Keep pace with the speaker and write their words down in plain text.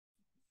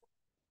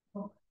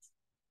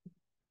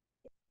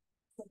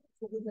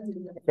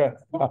Okay,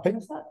 happy?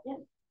 Yeah.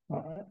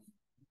 All right.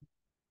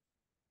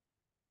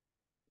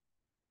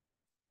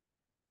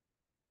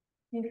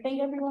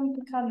 Thank everyone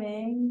for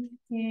coming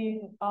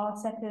to our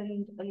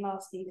second and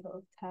last week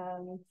of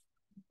term.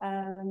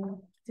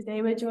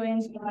 Today we're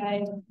joined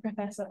by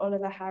Professor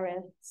Oliver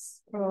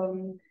Harris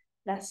from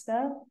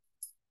Leicester.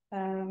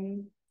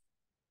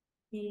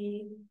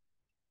 He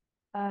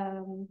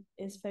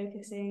is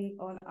focusing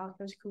on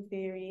archaeological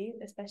theory,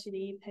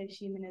 especially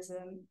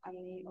post-humanism and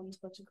the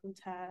ontological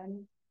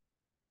turn,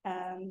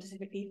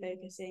 specifically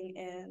focusing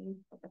in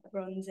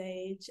Bronze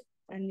Age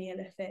and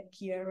Neolithic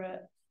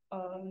Europe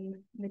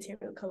on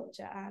material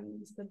culture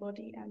and the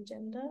body and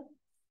gender.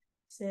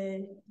 So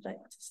I'd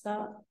like to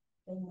start.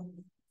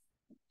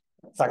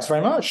 Thanks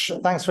very much.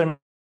 Thanks very much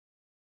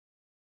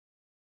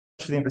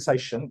for the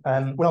invitation.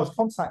 When I was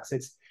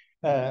contacted,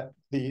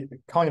 the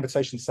kind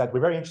invitation said, we're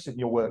very interested in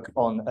your work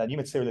on new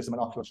materialism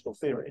and archaeological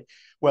theory.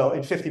 Well,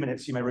 in 50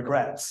 minutes, you may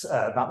regret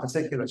that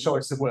particular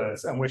choice of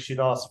words and wish you'd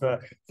asked for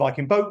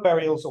Viking boat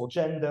burials or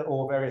gender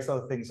or various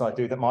other things I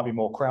do that might be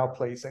more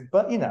crowd-pleasing.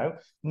 But, you know,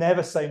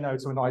 never say no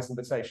to a nice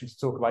invitation to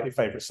talk about your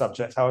favourite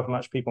subject, however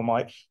much people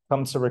might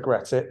come to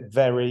regret it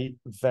very,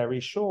 very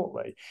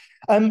shortly.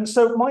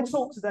 So my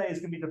talk today is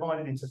going to be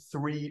divided into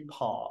 3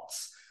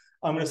 parts.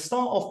 I'm going to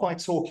start off by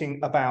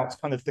talking about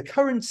kind of the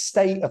current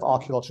state of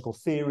archaeological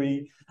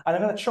theory, and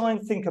I'm going to try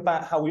and think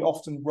about how we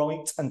often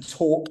write and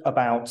talk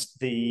about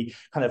the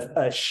kind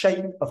of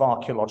shape of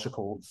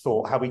archaeological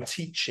thought, how we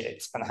teach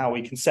it and how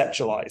we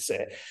conceptualize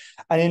it.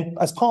 And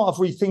as part of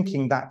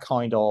rethinking that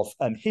kind of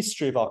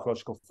history of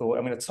archaeological thought,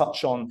 I'm going to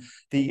touch on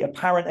the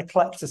apparent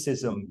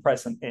eclecticism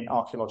present in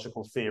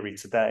archaeological theory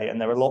today.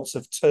 And there are lots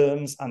of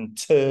terms and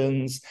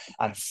turns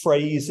and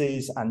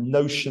phrases and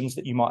notions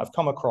that you might have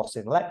come across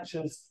in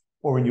lectures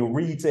or in your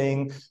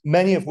reading,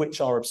 many of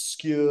which are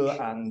obscure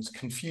and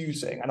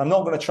confusing. And I'm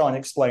not going to try and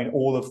explain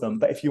all of them,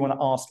 but if you want to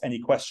ask any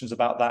questions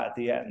about that at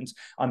the end,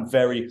 I'm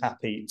very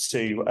happy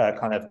to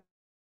kind of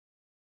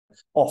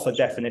offer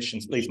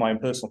definitions, at least my own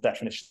personal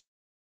definitions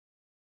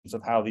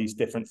of how these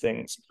different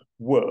things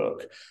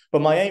work.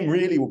 But my aim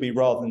really will be,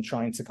 rather than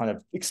trying to kind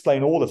of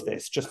explain all of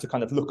this, just to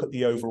kind of look at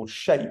the overall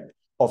shape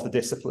of the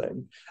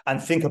discipline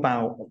and think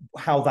about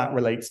how that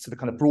relates to the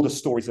kind of broader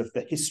stories of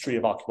the history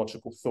of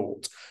archaeological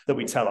thought that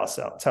we tell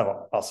ourselves.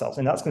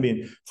 And that's going to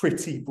be in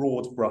pretty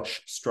broad brush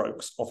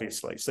strokes,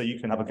 obviously. So you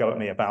can have a go at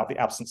me about the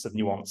absence of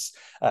nuance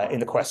in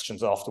the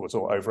questions afterwards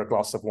or over a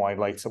glass of wine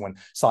later, when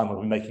Simon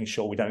will be making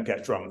sure we don't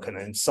get drunk and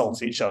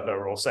insult each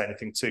other or say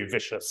anything too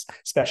vicious,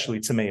 especially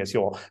to me as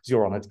your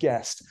honoured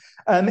guest.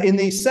 In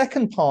the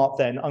second part,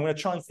 then, I'm going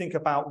to try and think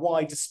about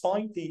why,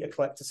 despite the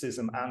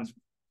eclecticism and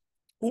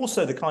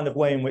also the kind of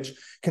way in which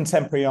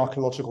contemporary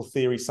archaeological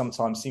theory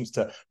sometimes seems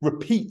to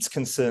repeat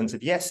concerns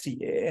of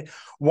yesteryear,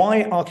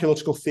 why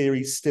archaeological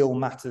theory still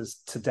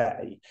matters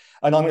today.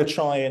 And I'm going to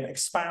try and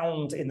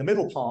expound in the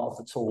middle part of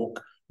the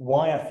talk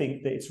why I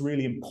think that it's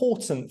really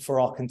important for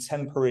our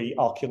contemporary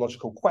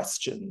archaeological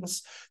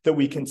questions that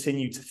we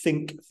continue to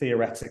think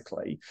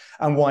theoretically,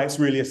 and why it's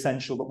really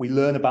essential that we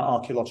learn about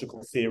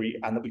archaeological theory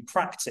and that we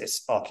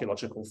practice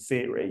archaeological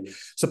theory.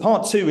 So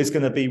part 2 is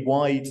going to be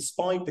why,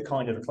 despite the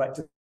kind of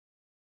eclectic,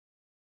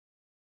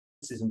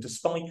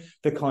 despite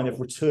the kind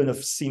of return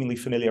of seemingly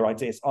familiar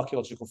ideas,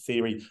 archaeological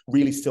theory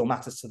really still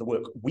matters to the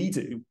work we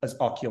do as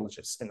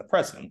archaeologists in the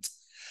present.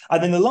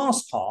 And in the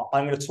last part,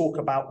 I'm going to talk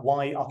about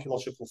why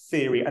archaeological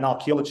theory and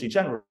archaeology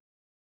generally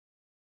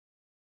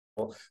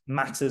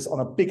matters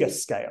on a bigger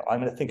scale. I'm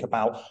going to think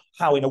about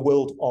how, in a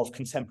world of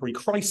contemporary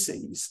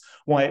crises,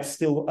 why it's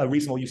still a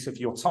reasonable use of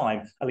your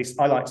time, at least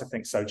I like to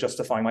think so,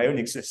 justifying my own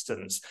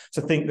existence,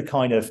 to think the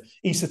kind of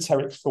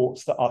esoteric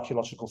thoughts that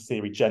archaeological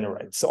theory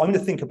generates. So I'm going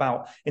to think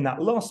about, in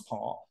that last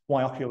part,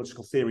 why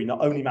archaeological theory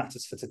not only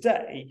matters for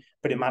today,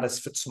 but it matters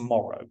for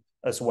tomorrow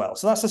as well.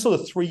 So that's the sort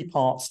of 3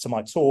 parts to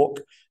my talk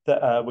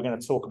that we're going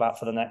to talk about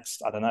for the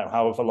next, I don't know,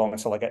 however long,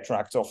 until I get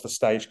dragged off the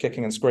stage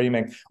kicking and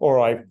screaming, or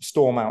I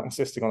storm out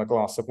insisting on a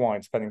glass of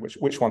wine, depending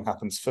which one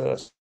happens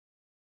first.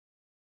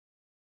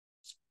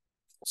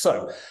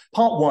 So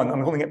part 1,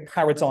 I'm calling it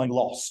Paradigm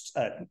Lost,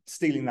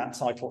 stealing that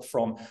title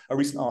from a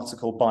recent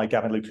article by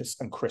Gavin Lucas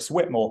and Chris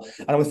Whitmore.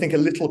 And I want to think a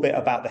little bit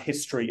about the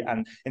history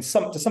and, to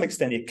some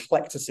extent, the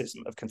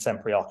eclecticism of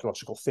contemporary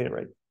archaeological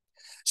theory.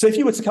 So if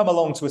you were to come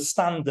along to a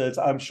standard,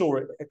 I'm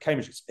sure at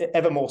Cambridge it's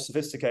ever more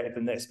sophisticated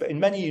than this, but in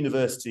many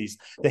universities,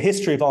 the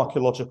history of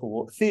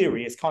archaeological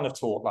theory is kind of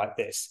taught like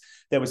this.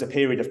 There was a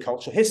period of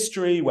culture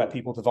history where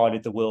people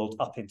divided the world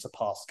up into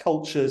past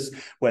cultures,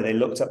 where they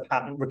looked at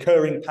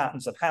recurring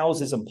patterns of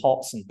houses and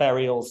pots and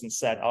burials and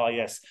said, ah,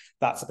 yes,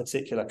 that's a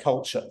particular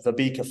culture, the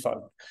Beaker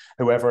folk,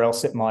 whoever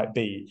else it might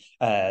be,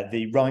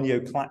 the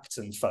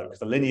Rhino-Clacton folk,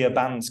 the linear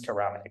bands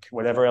ceramic,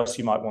 whatever else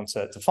you might want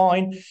to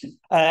define.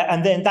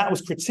 And then that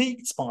was critiqued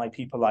by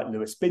people like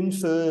Lewis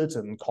Binford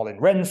and Colin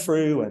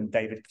Renfrew and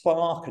David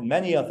Clarke and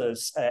many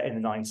others in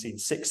the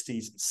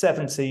 1960s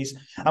and 70s,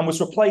 and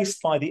was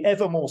replaced by the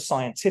ever more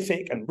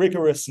scientific and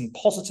rigorous and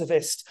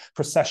positivist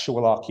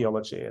processual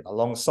archaeology. And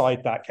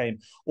alongside that came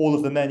all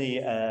of the many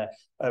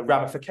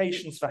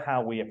ramifications for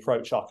how we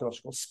approach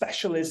archaeological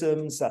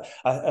specialisms,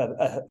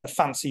 a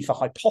fancy for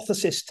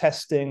hypothesis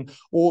testing,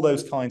 all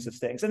those kinds of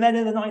things. And then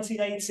in the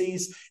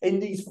 1980s, in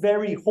these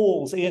very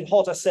halls, Ian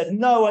Hodder said,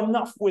 no,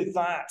 enough with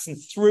that, and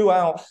threw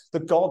out the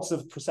gods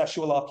of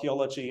processual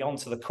archaeology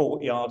onto the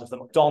courtyard of the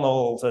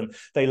McDonald's, and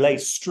they lay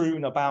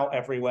strewn about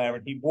everywhere,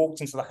 and he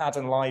walked into the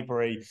Haddon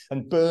Library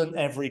and burnt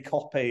every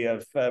copy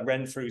of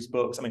Renfrew's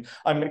books. I mean,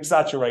 I'm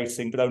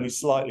exaggerating, but only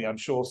slightly. I'm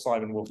sure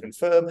Simon will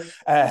confirm.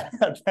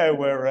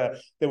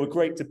 There were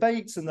great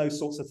debates and those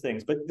sorts of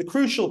things. But the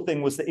crucial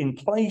thing was that in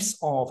place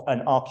of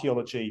an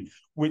archaeology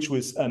which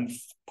was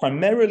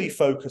primarily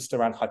focused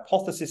around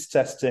hypothesis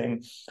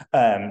testing,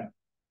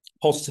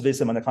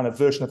 positivism, and a kind of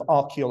version of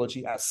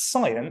archaeology as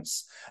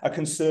science, a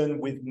concern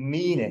with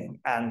meaning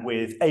and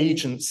with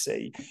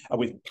agency,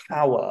 with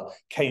power,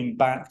 came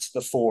back to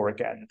the fore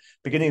again,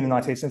 beginning in the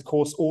 1980s. And of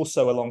course,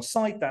 also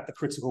alongside that, the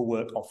critical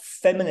work of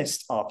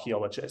feminist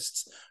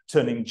archaeologists,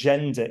 turning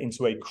gender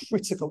into a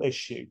critical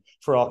issue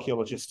for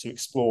archaeologists to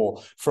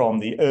explore, from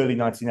the early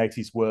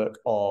 1980s work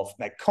of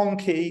Meg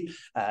Conkey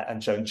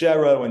and Joan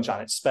Jarrow and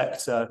Janet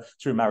Spector,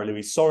 through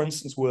Mary-Louise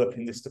Sorensen's work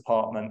in this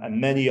department,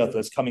 and many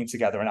others coming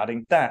together and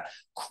adding that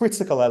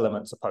critical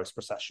element to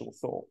post-processual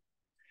thought.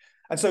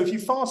 And so if you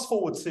fast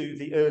forward to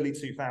the early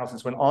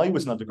 2000s, when I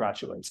was an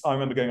undergraduate, I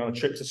remember going on a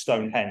trip to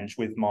Stonehenge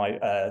with my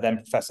then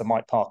professor,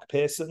 Mike Parker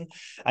Pearson.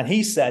 And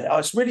he said, oh,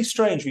 it's really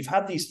strange. We've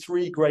had these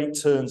three great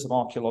turns of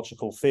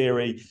archaeological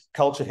theory: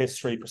 culture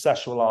history,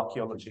 processual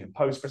archaeology, and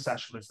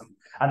post-processualism.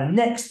 And the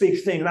next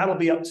big thing, that'll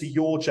be up to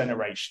your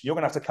generation. You're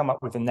going to have to come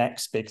up with the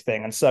next big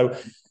thing. And so,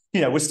 you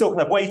know, we're still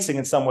kind of waiting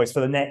in some ways for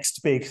the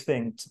next big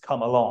thing to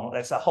come along.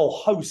 There's a whole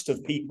host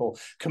of people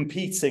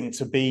competing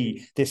to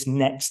be this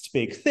next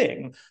big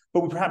thing,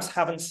 but we perhaps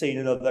haven't seen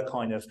another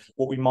kind of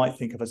what we might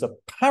think of as a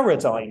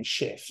paradigm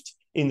shift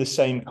in the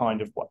same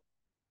kind of way.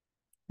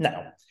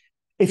 Now,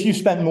 if you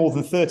spend more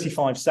than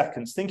 35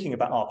 seconds thinking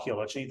about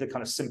archaeology, the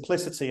kind of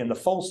simplicity and the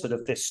falsehood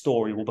of this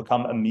story will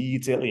become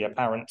immediately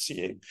apparent to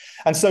you.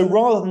 And so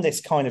rather than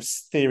this kind of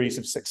theories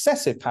of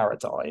successive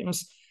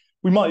paradigms,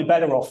 we might be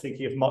better off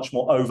thinking of much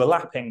more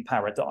overlapping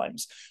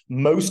paradigms.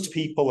 Most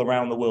people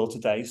around the world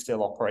today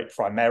still operate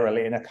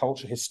primarily in a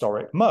culture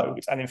historic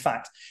mode. And in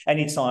fact,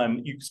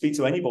 anytime you speak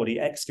to anybody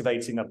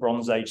excavating a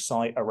Bronze Age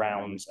site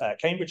around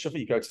Cambridge,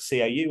 you go to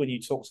CAU and you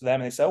talk to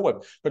them and they say, oh, well,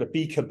 we've got a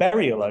beaker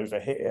burial over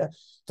here.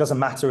 Doesn't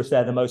matter if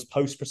they're the most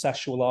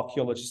post-processual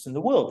archaeologists in the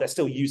world. They're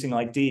still using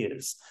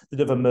ideas that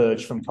have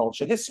emerged from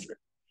culture history.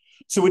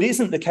 So it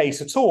isn't the case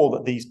at all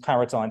that these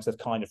paradigms have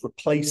kind of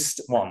replaced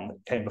one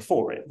that came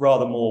before it.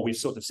 Rather more, we've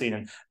sort of seen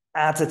an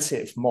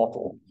additive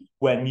model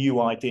where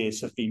new ideas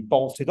have been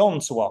bolted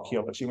onto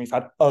archaeology, and we've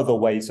had other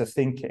ways of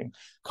thinking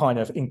kind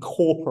of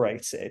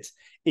incorporated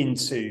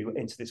into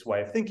this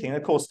way of thinking. And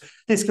of course,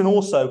 this can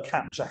also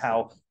capture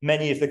how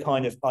many of the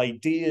kind of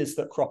ideas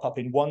that crop up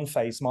in one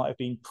phase might have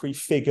been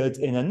prefigured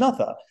in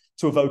another.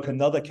 To evoke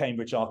another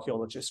Cambridge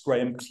archaeologist,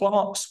 Graham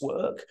Clark's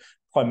work,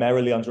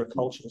 primarily under a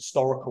culture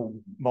historical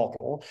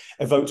model,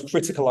 evoked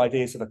critical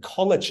ideas of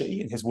ecology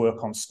in his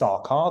work on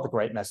Starkar, the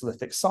great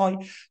Mesolithic site,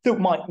 that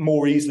might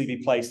more easily be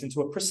placed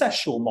into a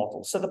processual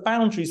model. So the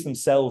boundaries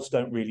themselves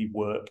don't really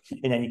work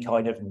in any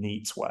kind of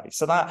neat way.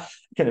 So that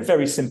kind of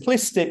very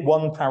simplistic,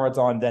 one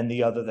paradigm, then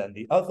the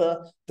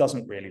other,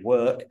 doesn't really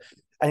work.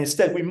 And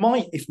instead, we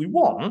might, if we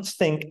want,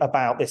 think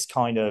about this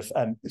kind of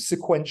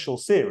sequential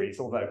series,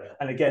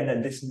 and again,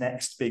 then this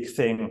next big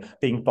thing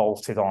being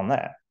bolted on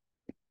there.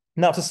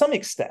 Now, to some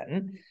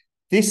extent,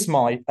 this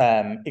might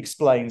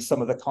explain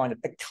some of the kind of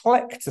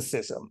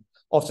eclecticism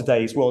of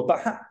today's world,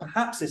 but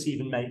perhaps this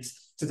even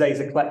makes today's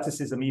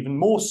eclecticism even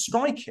more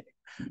striking.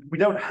 We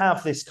don't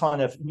have this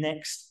kind of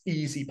next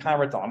easy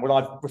paradigm. What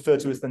I've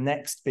referred to as the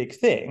next big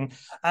thing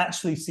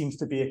actually seems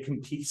to be a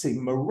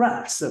competing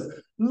morass of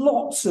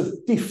lots of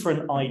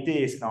different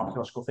ideas in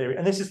archaeological theory.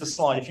 And this is the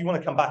slide. If you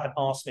want to come back and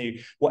ask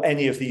me what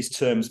any of these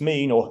terms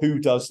mean or who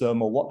does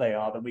them or what they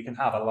are, then we can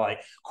have a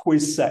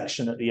quiz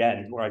section at the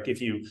end where I give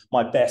you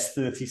my best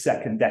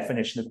 30-second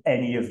definition of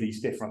any of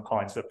these different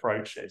kinds of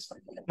approaches.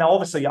 Now,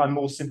 obviously, I'm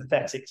more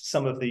sympathetic to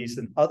some of these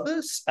than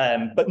others,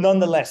 but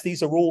nonetheless,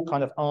 these are all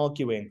kind of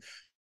arguing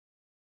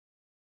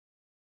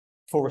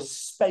for a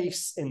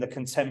space in the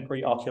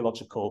contemporary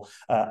archaeological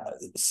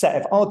set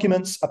of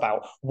arguments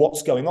about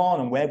what's going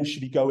on and where we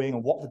should be going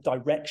and what the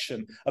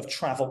direction of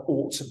travel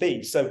ought to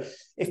be. So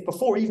if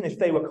before, even if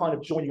they were kind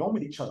of joining on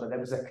with each other, there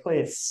was a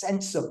clear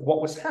sense of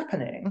what was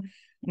happening,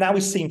 now we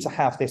seem to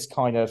have this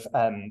kind of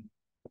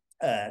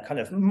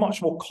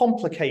much more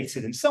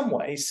complicated, in some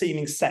ways,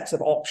 seeming sets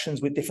of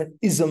options with different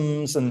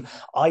isms and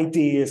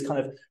ideas kind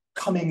of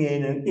coming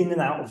in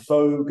and out of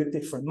vogue at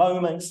different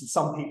moments. And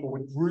some people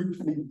would group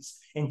these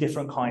in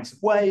different kinds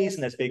of ways.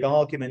 And there's big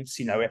arguments,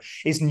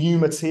 is new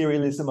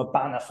materialism a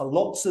banner for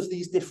lots of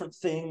these different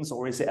things,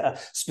 or is it a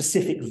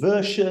specific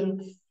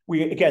version?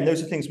 Again,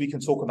 those are things we can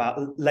talk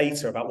about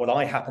later, about what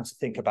I happen to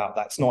think about.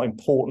 That's not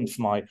important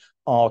for my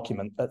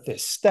argument at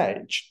this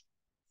stage.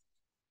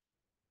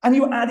 And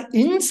you add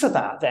into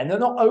that then that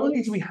not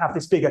only do we have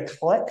this big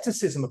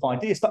eclecticism of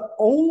ideas, but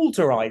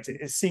older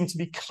ideas seem to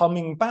be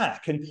coming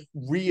back and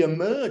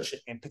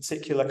re-emerging in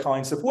particular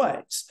kinds of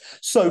ways.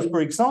 So,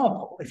 for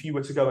example, if you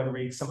were to go and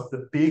read some of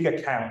the big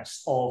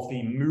accounts of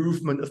the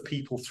movement of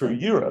people through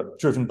Europe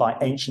driven by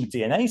ancient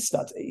DNA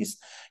studies,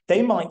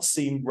 they might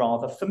seem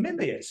rather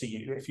familiar to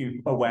you if you're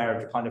aware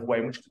of the kind of way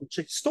in which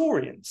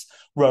historians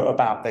wrote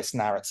about this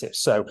narrative.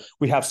 So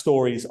we have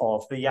stories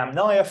of the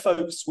Yamnaya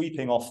folks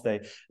sweeping off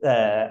the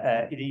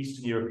in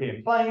Eastern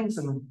European plains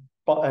and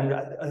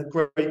a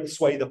great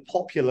swathe of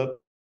population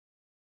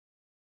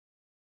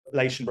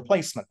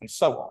replacement and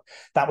so on.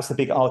 That was the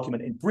big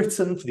argument in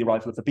Britain for the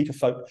arrival of the Beaker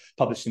folk,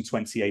 published in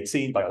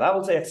 2018 by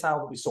Olalde et al.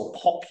 That we saw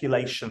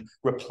population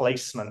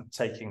replacement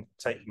taking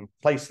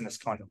place in this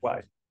kind of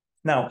way.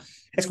 Now,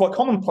 it's quite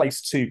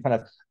commonplace to kind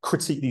of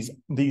critique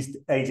these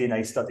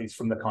ADNA studies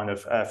from the kind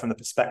of from the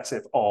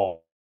perspective of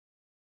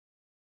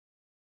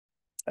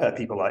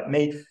people like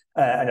me,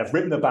 and have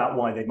written about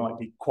why they might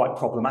be quite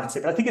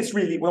problematic. But I think it's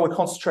really, what I want to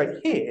concentrate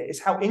here is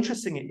how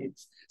interesting it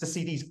is to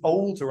see these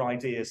older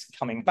ideas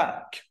coming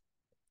back.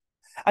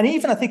 And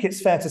even I think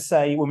it's fair to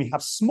say when we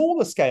have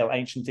smaller scale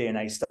ancient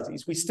DNA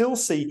studies, we still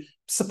see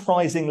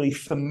surprisingly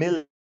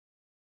familiar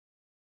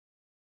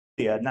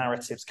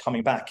narratives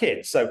coming back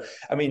in. So,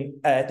 I mean,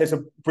 there's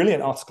a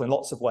brilliant article in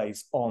lots of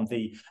ways on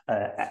the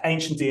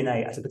ancient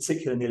DNA at a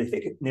particular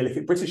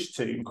Neolithic British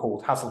tomb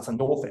called Hazleton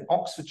North in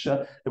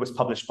Oxfordshire that was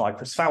published by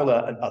Chris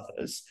Fowler and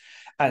others.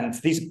 And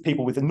these are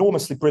people with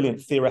enormously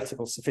brilliant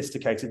theoretical,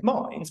 sophisticated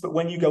minds. But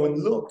when you go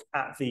and look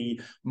at the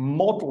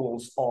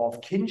models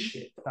of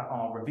kinship that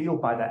are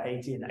revealed by that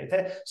ADNA,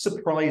 they're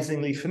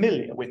surprisingly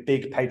familiar with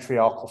big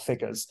patriarchal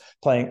figures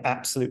playing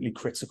absolutely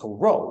critical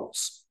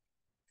roles.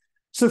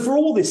 So for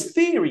all this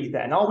theory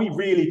then, are we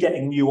really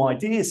getting new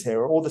ideas here?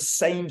 Or are all the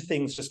same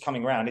things just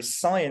coming around? Is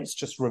science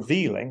just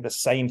revealing the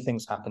same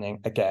things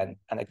happening again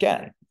and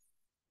again?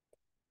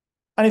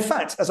 And in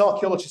fact, as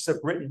archaeologists have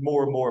written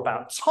more and more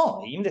about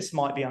time, this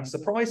might be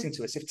unsurprising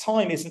to us. If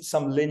time isn't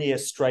some linear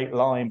straight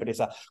line, but is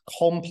a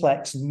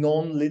complex,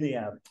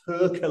 non-linear,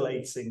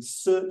 percolating,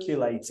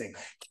 circulating,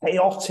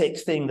 chaotic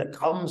thing that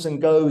comes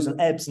and goes and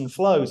ebbs and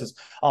flows, as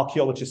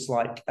archaeologists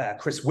like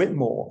Chris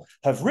Whitmore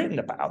have written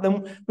about,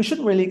 then we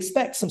shouldn't really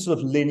expect some sort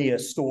of linear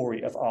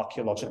story of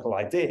archaeological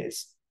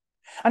ideas.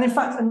 And in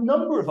fact, a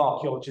number of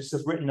archaeologists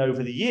have written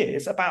over the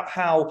years about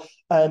how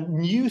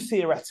new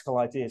theoretical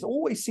ideas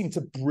always seem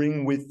to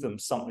bring with them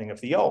something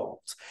of the old.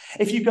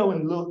 If you go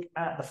and look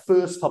at the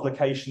first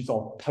publications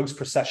on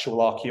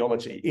post-processual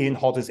archaeology, Ian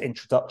Hodder's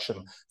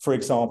introduction, for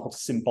example, to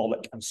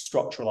symbolic and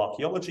structural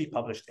archaeology,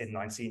 published in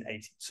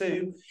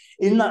 1982,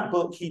 in that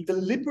book, he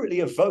deliberately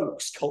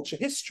evokes culture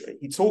history.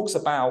 He talks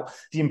about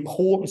the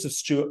importance of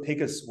Stuart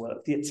Piggott's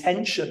work, the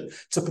attention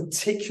to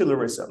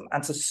particularism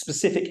and to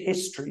specific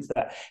histories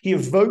there.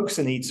 He evokes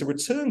a need to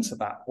return to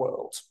that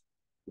world.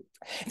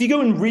 If you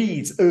go and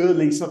read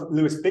sort of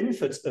Lewis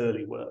Binford's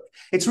early work,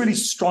 it's really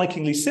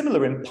strikingly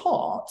similar in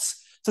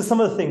parts to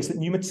some of the things that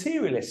new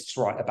materialists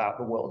write about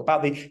the world,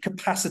 about the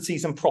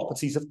capacities and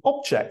properties of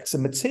objects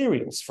and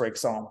materials, for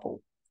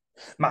example.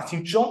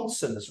 Matthew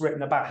Johnson has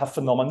written about how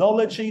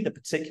phenomenology, the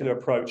particular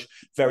approach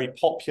very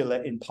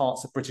popular in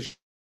parts of British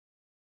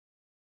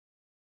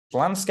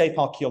landscape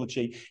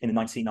archaeology in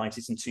the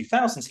 1990s and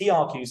 2000s, he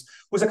argues,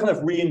 was a kind of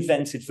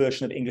reinvented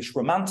version of English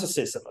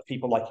romanticism, of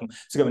people liking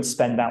to go and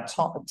spend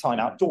time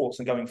outdoors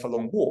and going for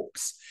long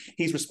walks.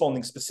 He's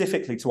responding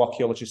specifically to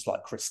archaeologists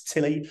like Chris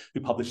Tilley,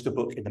 who published a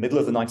book in the middle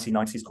of the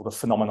 1990s called A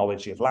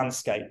Phenomenology of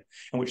Landscape,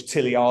 in which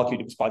Tilley argued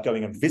it was by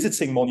going and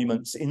visiting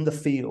monuments in the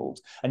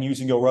field and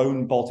using your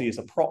own body as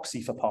a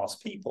proxy for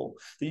past people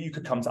that you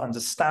could come to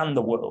understand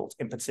the world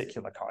in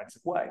particular kinds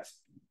of ways.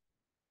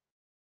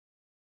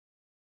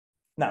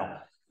 Now,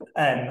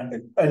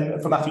 and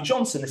for Matthew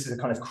Johnson, this is a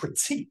kind of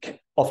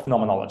critique of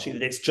phenomenology,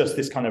 that it's just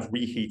this kind of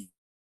reheated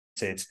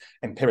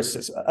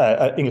empiricism,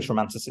 English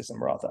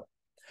romanticism, rather.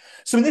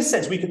 So in this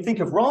sense, we could think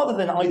of, rather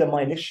than either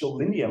my initial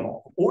linear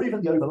model or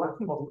even the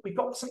overlapping model, we've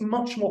got something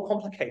much more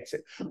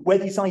complicated, where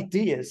these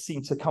ideas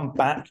seem to come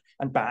back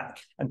and back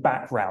and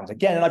back round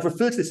again. And I've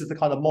referred to this as the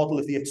kind of model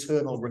of the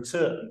eternal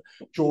return,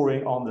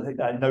 drawing on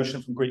the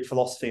notion from Greek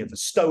philosophy of the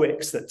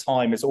Stoics that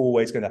time is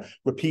always going to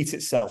repeat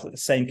itself, that the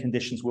same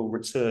conditions will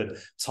return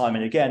time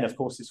and again. Of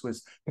course, this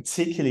was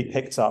particularly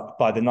picked up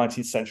by the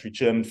 19th century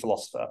German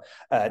philosopher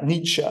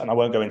Nietzsche, and I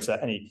won't go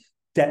into any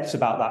depths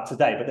about that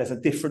today, but there's a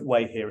different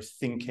way here of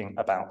thinking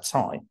about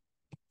time.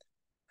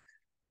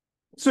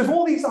 So if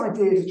all these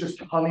ideas are just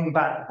coming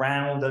back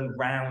round and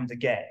round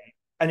again,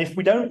 and if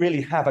we don't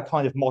really have a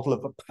kind of model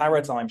of a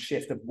paradigm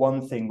shift of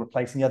one thing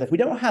replacing the other, if we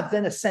don't have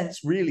then a sense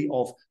really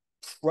of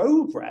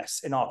progress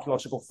in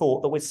archaeological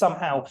thought, that we're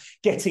somehow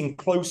getting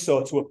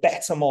closer to a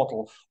better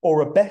model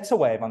or a better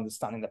way of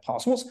understanding the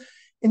past,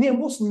 in the end,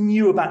 what's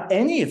new about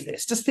any of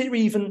this? Does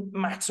theory even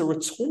matter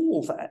at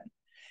all then?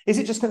 Is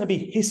it just going to be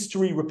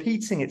history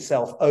repeating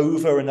itself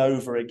over and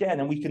over again?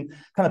 And we can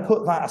kind of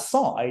put that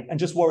aside and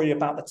just worry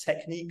about the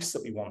techniques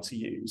that we want to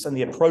use and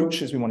the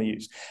approaches we want to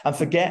use, and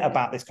forget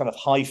about this kind of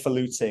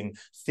highfalutin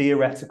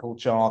theoretical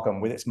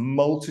jargon with its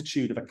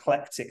multitude of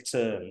eclectic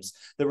terms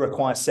that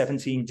require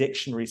 17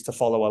 dictionaries to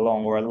follow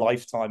along, or a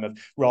lifetime of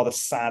rather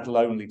sad,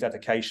 lonely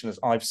dedication as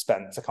I've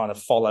spent to kind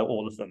of follow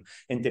all of them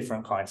in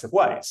different kinds of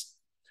ways.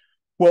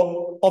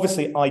 Well,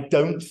 obviously, I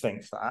don't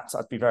think that.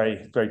 I'd be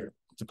very, very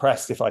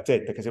depressed if I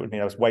did, because it would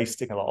mean I was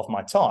wasting a lot of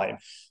my time.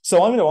 So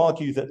I'm going to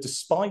argue that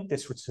despite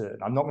this return,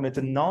 I'm not going to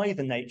deny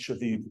the nature of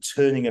the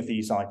returning of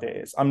these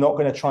ideas. I'm not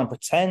going to try and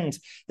pretend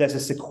there's a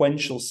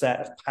sequential set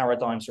of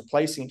paradigms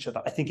replacing each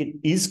other. I think it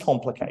is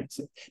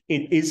complicated.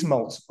 It is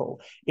multiple.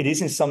 It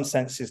is in some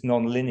senses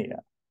non-linear.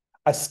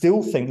 I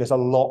still think there's a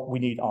lot we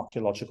need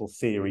archaeological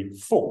theory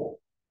for.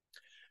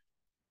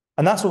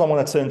 And that's what I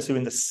want to turn to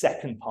in the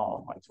second part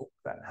of my talk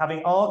then.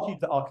 Having argued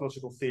that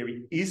archaeological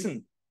theory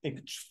isn't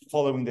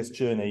following this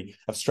journey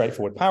of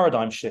straightforward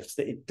paradigm shifts,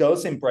 that it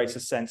does embrace a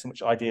sense in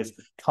which ideas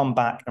come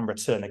back and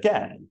return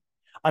again,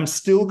 I'm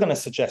still going to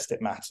suggest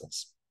it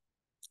matters.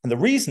 And the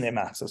reason it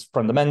matters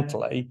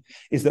fundamentally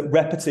is that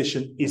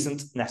repetition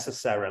isn't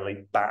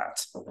necessarily bad.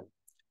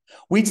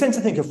 We tend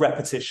to think of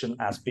repetition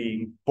as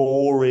being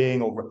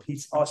boring or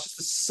repeating. Oh, it's just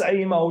the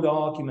same old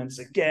arguments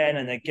again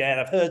and again.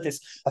 I've heard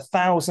this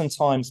 1,000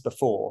 times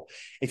before.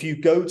 If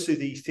you go to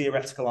the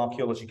Theoretical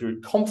Archaeology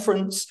Group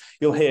conference,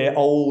 you'll hear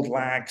old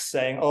lags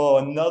saying, oh,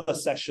 another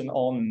session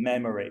on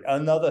memory,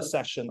 another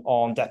session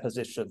on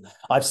deposition.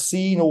 I've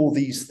seen all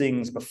these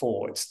things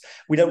before.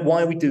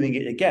 Why are we doing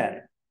it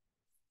again?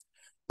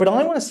 But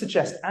I want to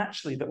suggest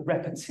actually that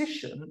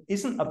repetition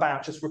isn't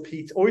about just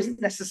repeat, or isn't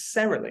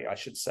necessarily, I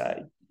should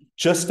say,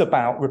 just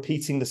about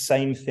repeating the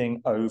same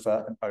thing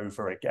over and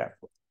over again.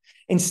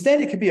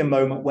 Instead, it could be a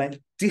moment where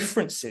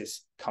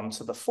differences come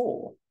to the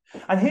fore.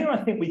 And here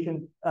I think we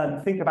can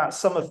think about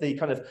some of the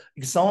kind of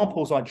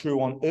examples I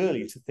drew on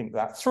earlier to think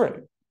that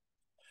through.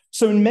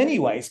 So in many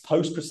ways,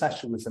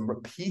 post-processualism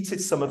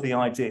repeated some of the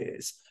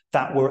ideas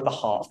that were at the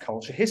heart of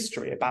culture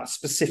history, about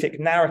specific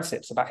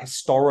narratives, about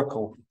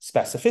historical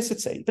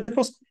specificity. But of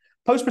course,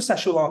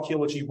 post-processual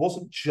archaeology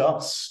wasn't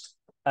just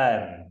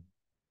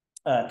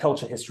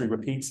culture history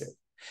repeated.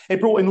 It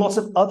brought in lots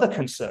of other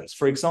concerns,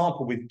 for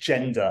example, with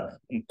gender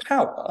and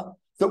power,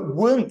 that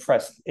weren't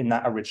present in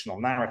that original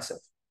narrative.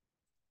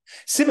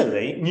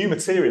 Similarly, new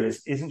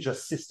materialism isn't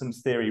just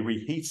systems theory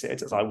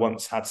reheated, as I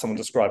once had someone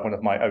describe one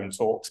of my own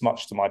talks,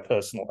 much to my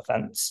personal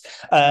offence.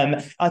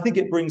 I think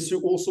it brings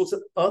through all sorts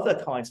of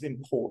other kinds of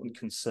important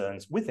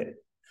concerns with it.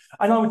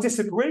 And I would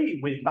disagree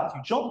with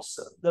Matthew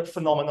Johnson that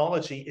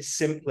phenomenology is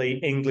simply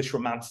English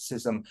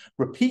Romanticism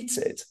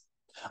repeated.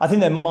 I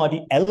think there might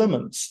be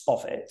elements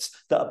of it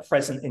that are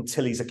present in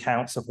Tilley's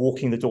accounts of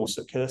walking the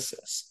Dorset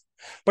Cursus.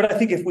 But I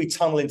think if we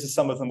tunnel into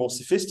some of the more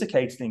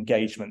sophisticated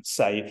engagements,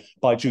 say,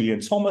 by Julian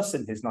Thomas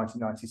in his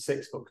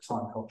 1996 book,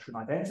 Time, Culture and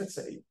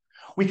Identity,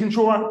 we can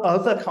draw on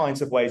other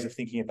kinds of ways of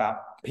thinking about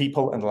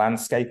people and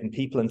landscape and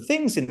people and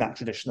things in that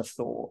tradition of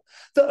thought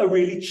that are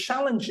really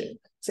challenging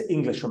to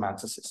English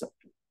Romanticism.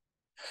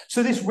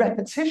 So this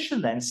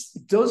repetition then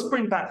does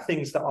bring back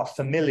things that are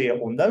familiar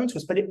or known to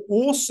us, but it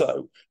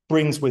also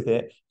brings with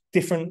it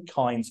different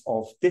kinds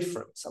of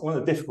difference. One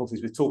of the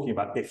difficulties with talking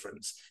about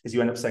difference is you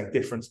end up saying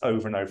difference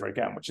over and over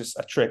again, which is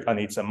a trick I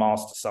need to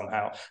master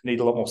somehow. I need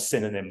a lot more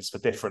synonyms for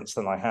difference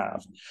than I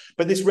have.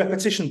 But this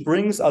repetition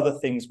brings other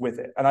things with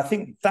it. And I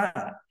think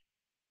that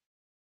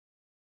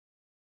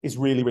is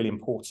really, really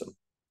important.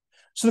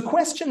 So the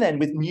question then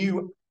with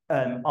new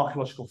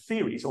archaeological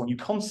theories or new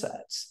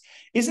concepts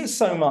isn't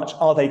so much,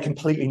 are they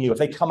completely new? Have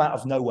they come out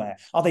of nowhere?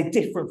 Are they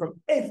different from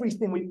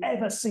everything we've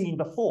ever seen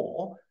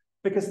before?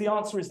 Because the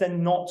answer is they're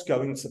not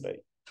going to be.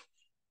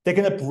 They're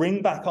going to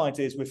bring back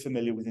ideas we're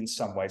familiar with in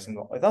some ways and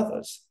not with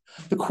others.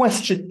 The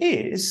question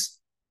is,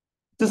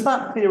 does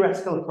that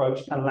theoretical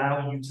approach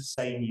allow you to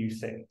say new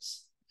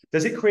things?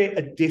 Does it create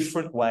a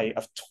different way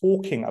of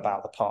talking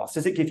about the past?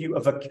 Does it give you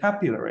a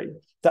vocabulary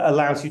that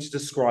allows you to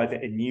describe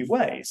it in new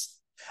ways?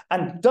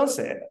 And does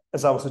it,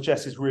 as I will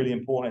suggest is really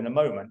important in a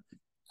moment,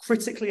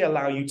 critically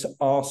allow you to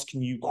ask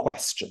new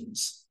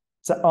questions,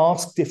 to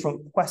ask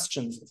different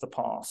questions of the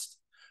past?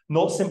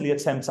 Not simply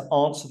attempt to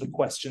answer the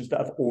questions that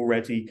have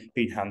already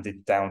been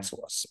handed down to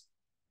us.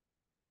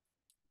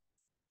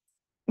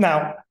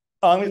 Now,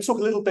 I'm going to talk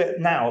a little bit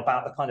now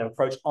about the kind of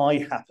approach I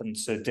happen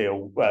to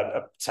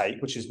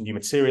take, which is new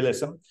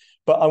materialism.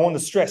 But I want to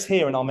stress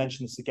here, and I'll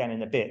mention this again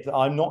in a bit, that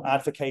I'm not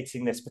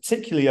advocating this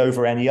particularly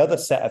over any other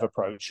set of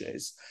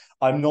approaches.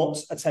 I'm not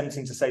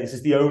attempting to say this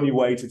is the only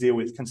way to deal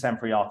with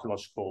contemporary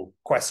archaeological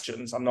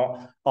questions. I'm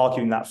not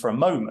arguing that for a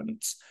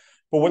moment.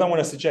 But what I want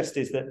to suggest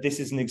is that this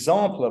is an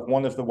example of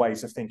one of the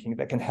ways of thinking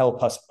that can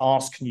help us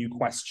ask new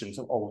questions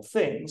of old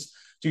things,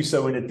 do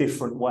so in a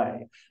different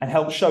way, and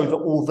help show that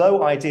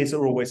although ideas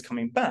are always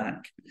coming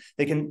back,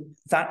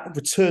 that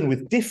return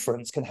with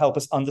difference can help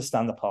us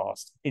understand the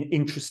past in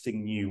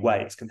interesting new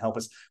ways, can help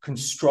us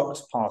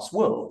construct past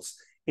worlds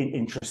in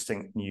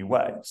interesting new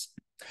ways.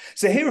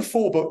 So here are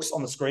 4 books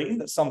on the screen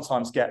that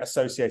sometimes get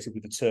associated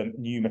with the term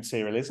new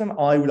materialism.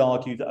 I would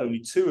argue that only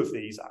 2 of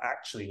these are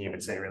actually new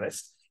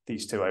materialist.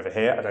 These 2 over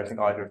here, I don't think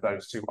either of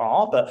those 2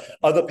 are, but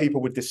other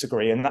people would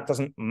disagree, and that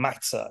doesn't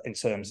matter in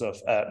terms of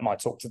my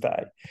talk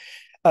today.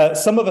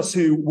 Some of us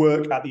who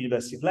work at the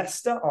University of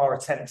Leicester are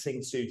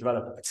attempting to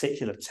develop a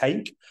particular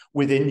take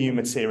within new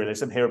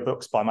materialism. Here are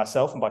books by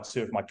myself and by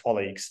 2 of my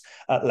colleagues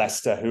at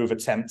Leicester who have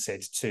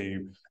attempted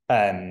to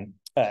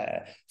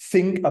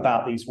think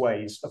about these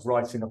ways of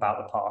writing about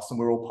the past, and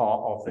we're all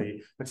part of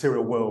the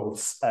Material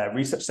Worlds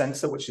Research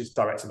Centre, which is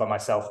directed by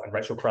myself and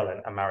Rachel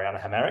Crellin and Marianne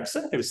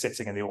Hem-Eriksen, who is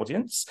sitting in the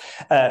audience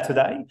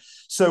today.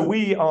 So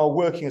we are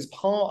working as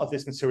part of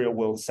this Material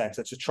Worlds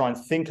Centre to try and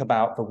think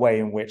about the way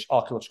in which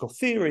archaeological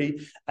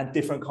theory and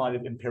different kind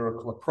of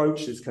empirical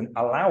approaches can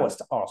allow us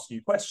to ask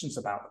new questions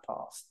about the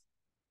past.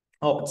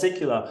 Our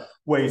particular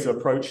ways of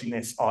approaching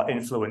this are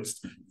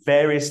influenced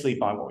variously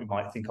by what we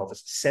might think of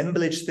as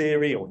assemblage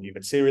theory or new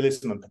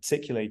materialism, and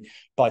particularly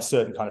by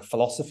certain kind of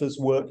philosophers'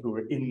 work who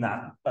are in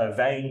that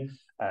vein.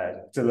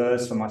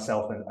 Deleuze for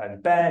myself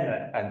and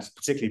Ben, and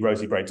particularly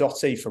Rosie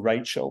Braidotti for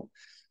Rachel.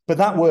 But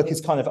that work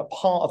is kind of a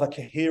part of a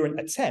coherent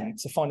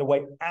attempt to find a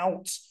way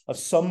out of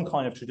some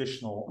kind of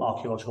traditional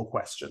archaeological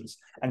questions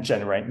and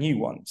generate new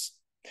ones.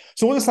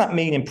 So what does that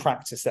mean in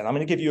practice then? I'm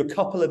going to give you a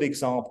couple of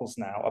examples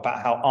now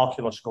about how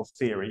archaeological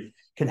theory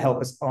can help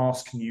us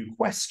ask new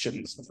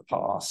questions of the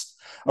past.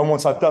 And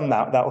once I've done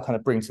that, that will kind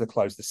of bring to the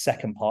close the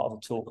second part of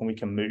the talk, and we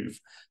can move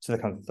to the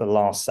kind of the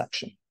last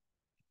section.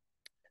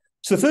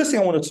 So the first thing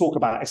I want to talk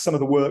about is some of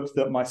the work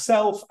that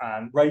myself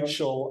and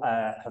Rachel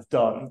have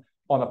done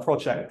on a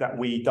project that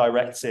we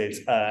directed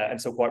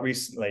until quite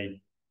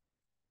recently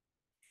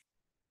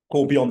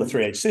called Beyond the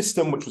 3H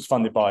System, which was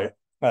funded by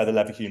the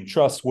Leverhulme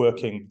Trust,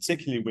 working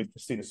particularly with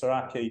Christina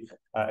Soraki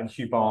and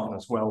Hugh Barton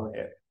as well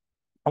here.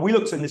 And we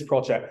looked in this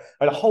project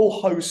at a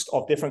whole host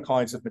of different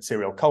kinds of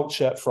material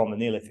culture from the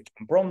Neolithic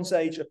and Bronze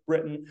Age of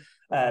Britain,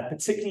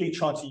 particularly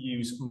trying to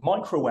use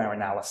microware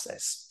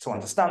analysis to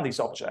understand these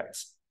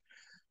objects.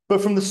 But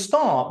from the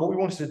start, what we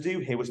wanted to do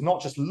here was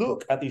not just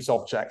look at these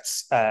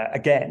objects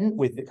again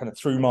with kind of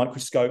through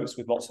microscopes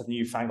with lots of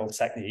newfangled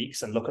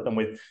techniques, and look at them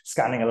with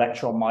scanning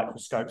electron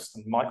microscopes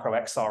and micro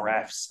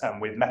XRFs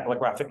and with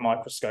metallographic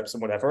microscopes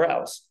and whatever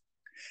else.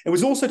 It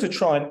was also to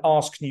try and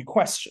ask new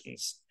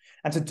questions.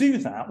 And to do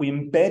that, we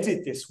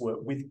embedded this work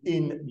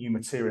within new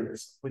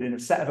materialism, within a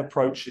set of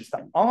approaches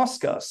that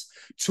ask us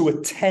to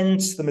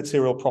attend to the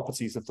material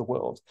properties of the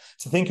world,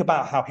 to think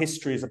about how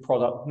history is a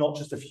product not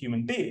just of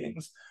human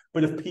beings,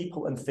 but of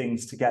people and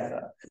things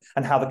together,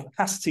 and how the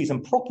capacities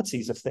and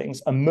properties of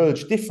things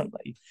emerge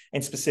differently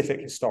in specific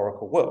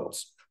historical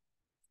worlds.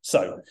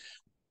 So,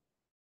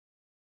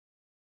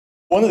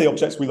 one of the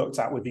objects we looked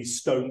at were these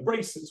stone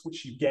braces,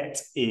 which you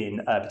get in,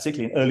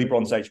 particularly in early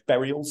Bronze Age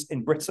burials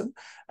in Britain.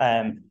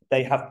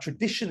 They have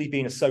traditionally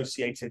been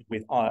associated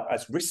with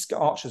as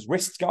archers'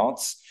 wrist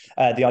guards.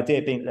 The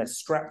idea being that they're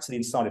strapped to the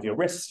inside of your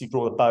wrists. You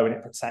draw the bow and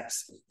it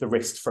protects the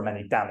wrist from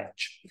any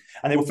damage.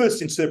 And they were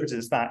first interpreted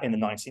as that in the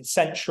 19th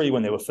century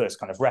when they were first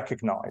kind of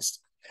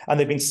recognized. And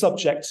they've been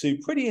subject to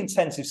pretty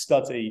intensive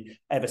study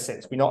ever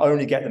since. We not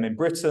only get them in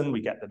Britain,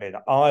 we get them in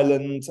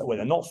Ireland, where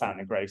they're not found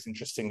in graves,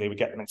 interestingly. We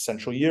get them in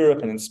Central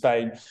Europe and in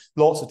Spain,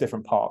 lots of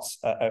different parts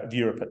of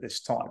Europe at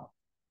this time.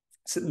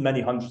 So many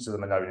hundreds of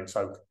them are known in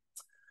total.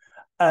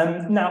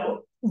 Now,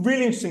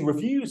 really interesting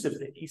reviews of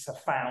these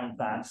have found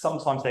that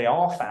sometimes they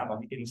are found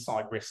on the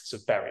inside wrists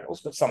of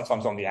burials, but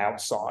sometimes on the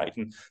outside,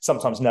 and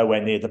sometimes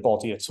nowhere near the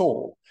body at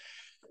all.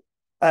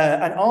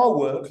 And our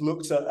work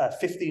looked at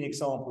 15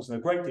 examples in a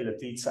great deal of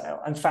detail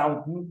and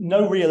found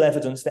no real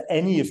evidence that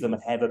any of them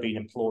have ever been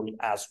employed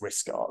as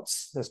wrist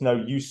guards. There's no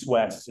use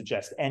where to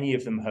suggest any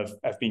of them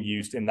have been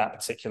used in that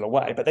particular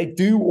way, but they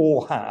do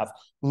all have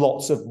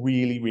lots of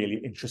really, really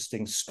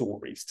interesting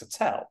stories to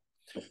tell.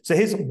 So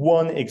here's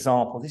one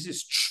example. This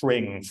is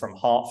Tring from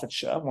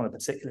Hertfordshire, one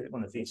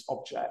of these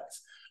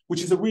objects,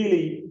 which is a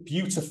really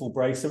beautiful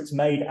brace. So it's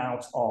made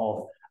out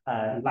of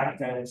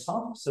Langdale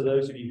tuff. So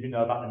those of you who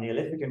know about the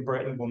Neolithic in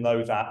Britain will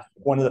know that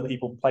one of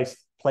the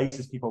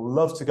places people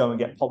love to go and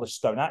get polished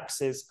stone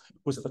axes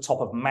was at the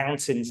top of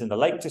mountains in the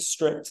Lake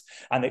District.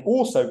 And they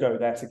also go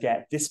there to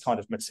get this kind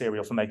of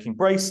material for making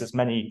braces.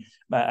 Quite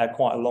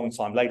a long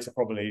time later,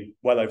 probably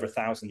well over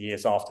 1,000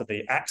 years after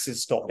the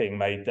axes stopped being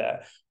made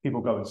there, people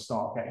go and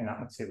start getting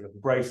that material. The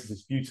braces,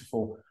 this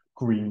beautiful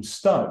green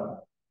stone.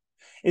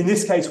 In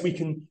this case, we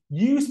can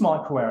use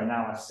microware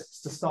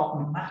analysis to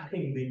start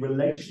mapping the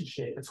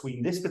relationship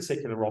between this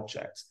particular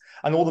object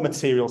and all the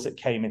materials it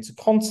came into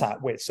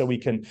contact with. So we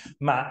can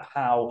map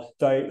how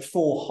the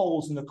 4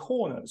 holes in the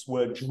corners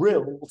were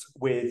drilled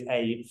with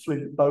a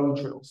flint bow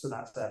drill. So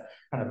that's a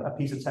kind of a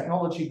piece of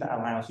technology that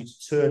allows you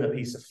to turn a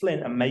piece of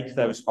flint and make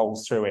those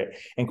holes through it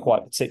in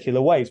quite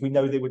particular ways. We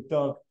know they were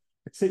dug,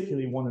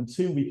 particularly 1 and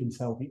 2, we can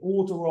tell the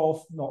order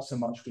of, not so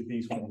much with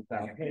these ones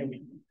down here.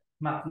 We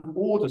map the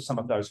order some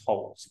of those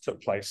holes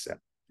took place in.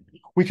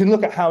 We can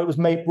look at how it was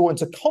brought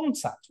into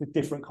contact with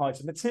different kinds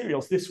of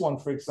materials. This one,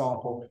 for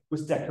example,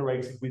 was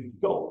decorated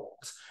with gold.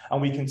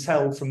 And we can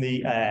tell from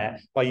the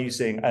by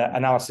using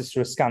analysis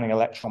through a scanning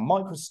electron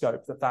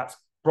microscope that that's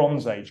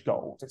Bronze Age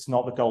gold. It's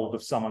not the gold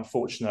of some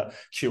unfortunate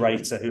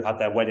curator who had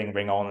their wedding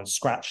ring on and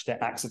scratched it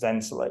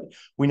accidentally.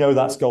 We know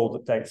that's gold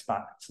that dates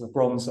back to the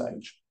Bronze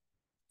Age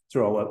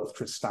through our work with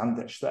Chris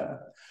Standish there.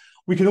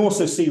 We can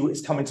also see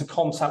it's come into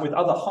contact with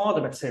other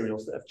harder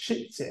materials that have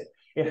chipped it.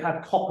 It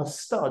had copper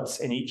studs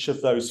in each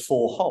of those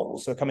 4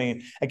 holes, so coming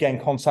in, again,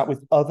 contact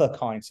with other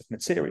kinds of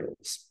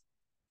materials.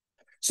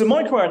 So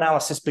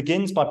microanalysis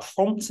begins by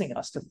prompting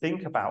us to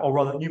think about, or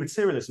rather new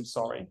materialism,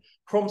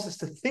 prompts us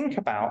to think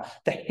about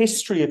the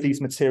history of these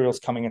materials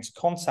coming into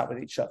contact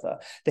with each other,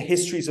 the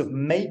histories of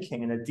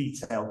making in a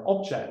detailed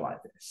object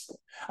like this.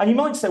 And you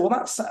might say, well,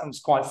 that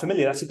sounds quite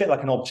familiar. That's a bit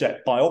like an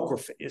object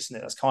biography, isn't it?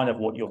 That's kind of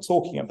what you're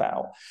talking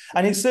about.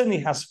 And it certainly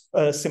has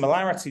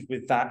similarities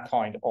with that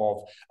kind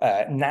of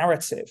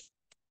narrative.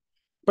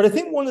 But I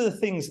think one of the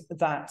things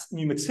that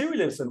new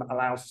materialism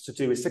allows us to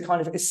do is to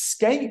kind of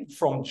escape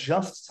from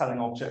just telling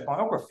object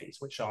biographies,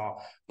 which are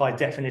by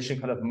definition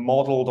kind of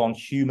modeled on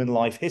human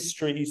life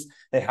histories.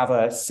 They have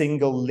a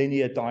single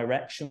linear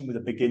direction with a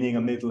beginning,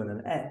 a middle, and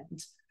an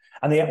end.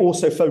 And they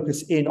also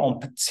focus in on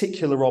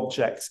particular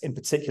objects in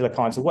particular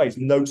kinds of ways,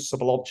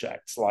 noticeable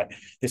objects like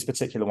this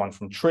particular one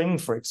from Tring,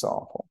 for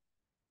example.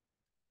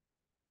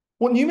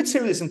 What new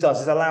materialism does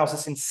is allows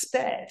us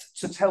instead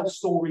to tell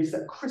stories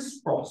that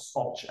crisscross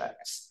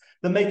objects,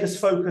 that make us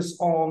focus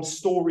on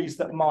stories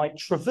that might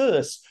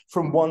traverse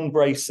from one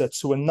bracer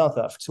to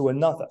another,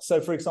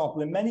 So, for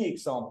example, in many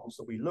examples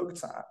that we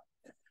looked at,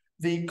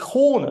 the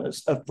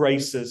corners of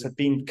bracers had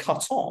been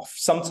cut off,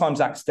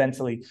 sometimes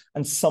accidentally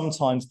and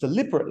sometimes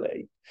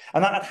deliberately.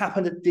 And that had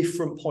happened at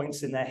different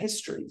points in their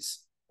histories.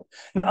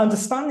 And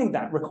understanding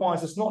that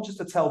requires us not just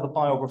to tell the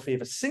biography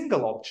of a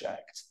single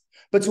object,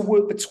 but to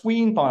work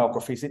between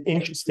biographies in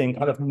interesting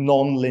kind of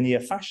non-linear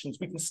fashions.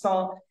 We can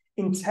start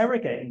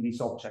interrogating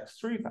these objects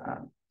through that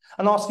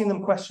and asking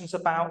them questions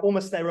about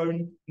almost their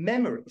own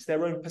memories,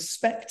 their own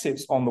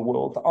perspectives on the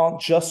world that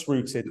aren't just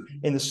rooted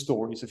in the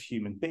stories of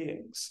human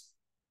beings.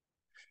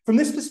 From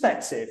this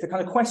perspective, the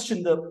kind of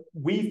question that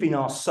we've been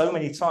asked so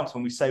many times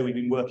when we say we've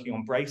been working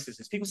on bracers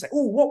is people say,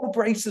 oh, what were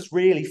bracers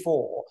really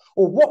for?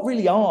 Or what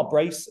really are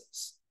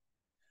bracers?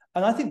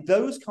 And I think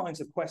those kinds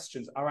of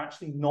questions are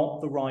actually not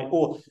the right,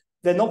 or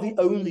they're not the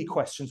only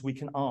questions we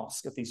can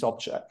ask of these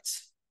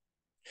objects.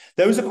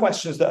 Those are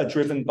questions that are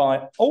driven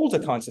by older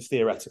kinds of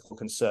theoretical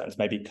concerns,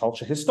 maybe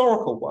culture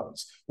historical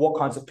ones. What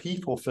kinds of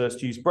people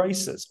first used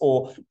bracers?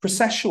 Or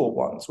processual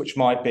ones, which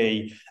might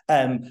be,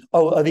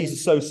 are these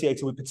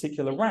associated with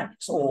particular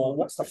ranks? Or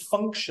what's the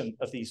function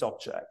of these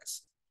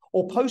objects?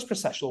 Or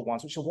post-processual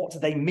ones, which are what do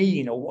they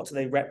mean or what do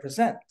they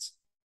represent?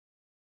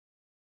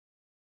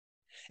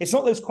 It's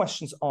not those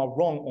questions are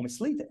wrong or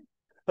misleading,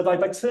 but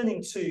by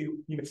turning to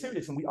new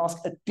materialism, we ask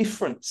a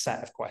different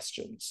set of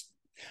questions.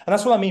 And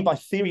that's what I mean by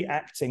theory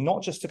acting,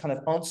 not just to kind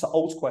of answer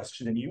old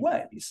questions in new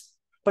ways,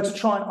 but to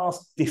try and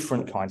ask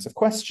different kinds of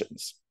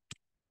questions.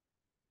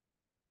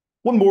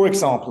 One more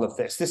example of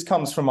this. This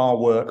comes from our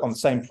work on the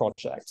same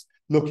project,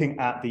 looking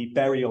at the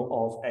burial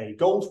of a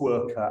gold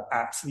worker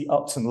at the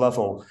Upton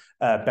Lovell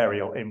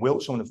burial in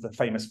Wiltshire, one of the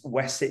famous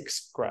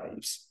Wessex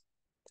graves.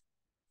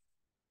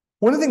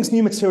 One of the things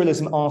new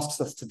materialism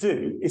asks us to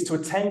do is to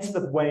attend to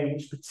the way in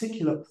which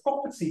particular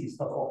properties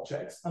of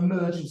objects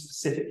emerge in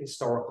specific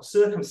historical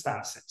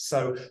circumstances.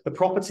 So the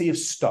property of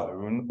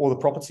stone or the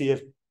property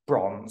of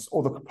bronze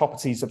or the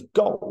properties of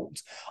gold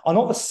are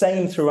not the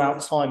same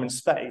throughout time and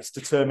space,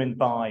 determined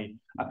by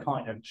a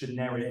kind of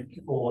generic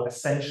or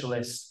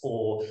essentialist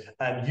or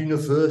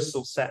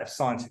universal set of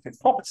scientific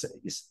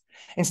properties.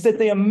 Instead,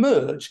 they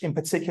emerge in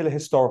particular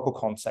historical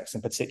contexts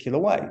in particular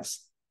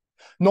ways.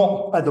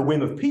 Not at the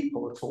whim of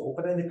people at all,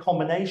 but in the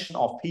combination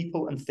of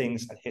people and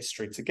things and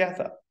history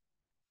together.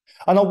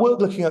 And our work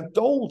looking at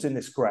gold in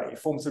this grave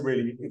forms a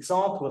really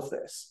example of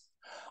this.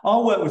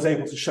 Our work was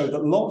able to show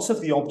that lots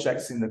of the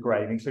objects in the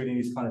grave, including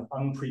these kind of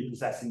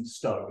unprepossessing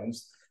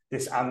stones,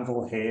 this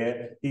anvil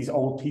here, these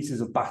old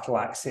pieces of battle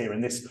axe here,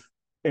 and this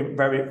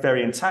very,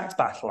 very intact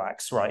battle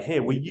axe right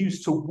here, were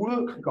used to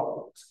work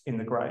gold in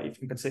the grave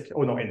in particular,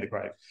 or not in the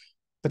grave,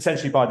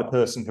 potentially by the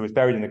person who was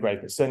buried in the grave,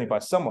 but certainly by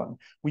someone.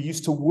 We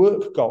used to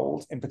work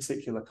gold in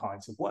particular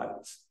kinds of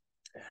ways.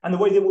 And the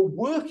way they were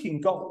working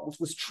gold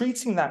was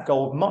treating that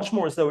gold much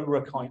more as though it were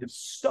a kind of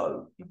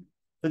stone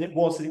than it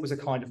was that it was a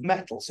kind of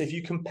metal. So if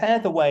you compare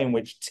the way in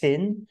which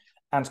tin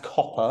and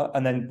copper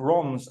and then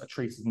bronze are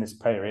treated in this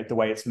period, the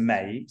way it's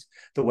made,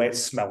 the way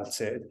it's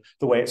smelted,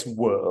 the way it's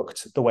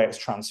worked, the way it's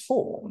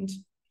transformed,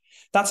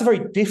 that's a very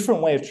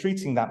different way of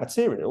treating that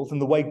material than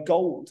the way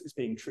gold is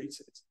being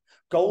treated.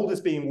 Gold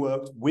is being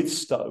worked with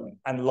stone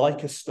and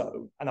like a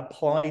stone and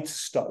applied to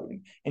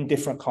stone in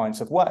different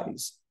kinds of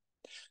ways.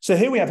 So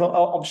here we have an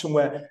option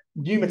where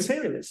new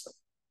materialism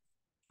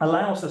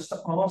allows us to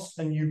ask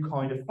a new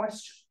kind of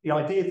question. The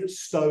idea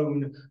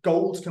that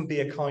gold can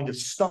be a kind of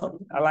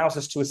stone allows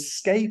us to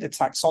escape the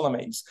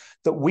taxonomies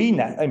that we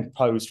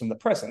impose from the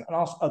present and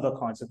ask other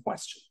kinds of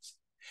questions.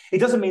 It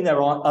doesn't mean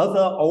there aren't other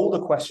older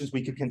questions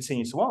we could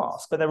continue to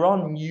ask, but there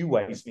are new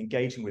ways of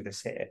engaging with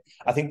this here,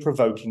 I think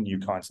provoking new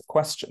kinds of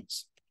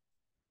questions.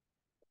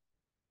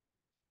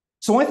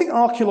 So I think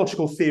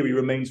archaeological theory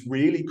remains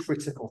really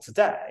critical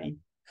today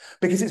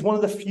because it's one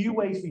of the few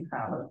ways we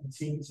have of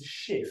continuing to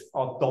shift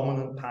our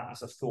dominant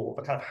patterns of thought,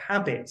 the kind of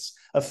habits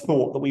of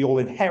thought that we all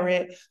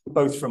inherit,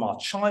 both from our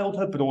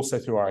childhood, but also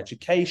through our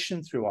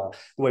education, through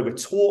the way we're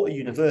taught at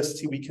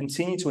university. We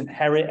continue to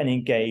inherit and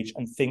engage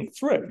and think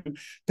through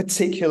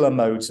particular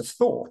modes of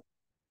thought.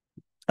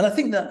 And I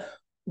think that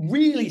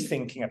really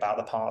thinking about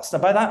the past,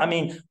 and by that I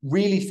mean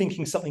really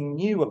thinking something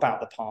new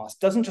about the past,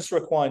 doesn't just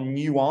require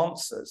new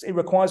answers, it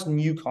requires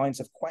new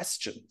kinds of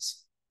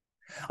questions.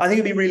 I think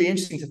it'd be really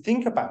interesting to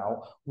think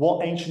about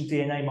what ancient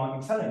DNA might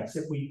be telling us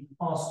if we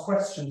ask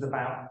questions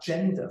about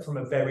gender from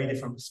a very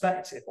different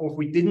perspective, or if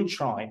we didn't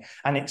try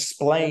and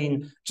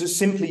explain, just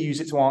simply use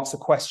it to answer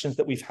questions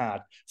that we've had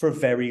for a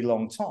very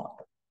long time.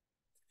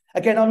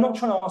 Again, I'm not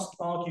trying to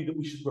argue that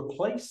we should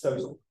replace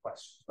those old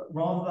questions, but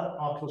rather that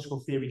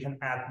archaeological theory can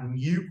add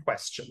new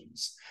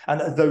questions,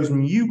 and that those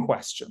new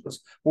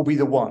questions will be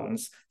the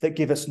ones that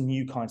give us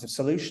new kinds of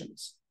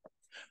solutions.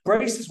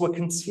 Braces were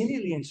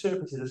continually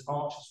interpreted as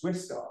archers'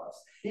 wrist guards,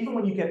 even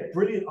when you get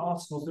brilliant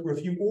articles that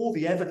review all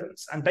the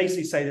evidence and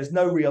basically say there's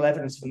no real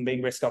evidence of them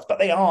being wrist guards, but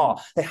they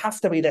have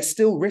to be, they're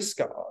still wrist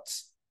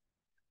guards.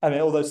 I mean,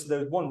 although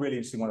there's one really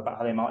interesting one about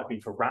how they might have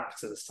been for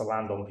raptors to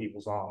land on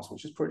people's arms,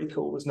 which is pretty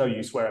cool. There's no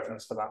useful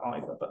evidence for that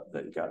either, but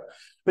there you go.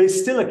 But it's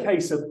still a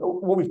case of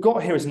what we've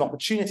got here is an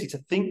opportunity to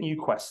think new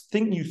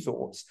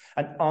thoughts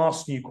and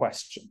ask new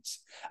questions.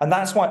 And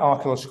that's why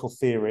archaeological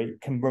theory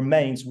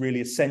remains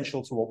really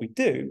essential to what we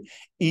do,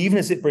 even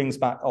as it brings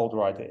back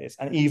older ideas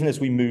and even as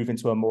we move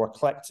into a more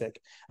eclectic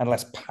and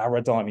less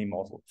paradigmy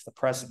model of the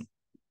present.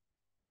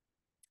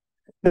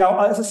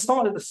 Now, as I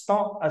started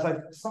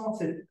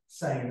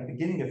saying at the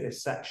beginning of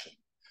this section,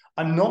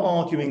 I'm not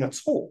arguing at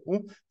all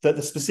that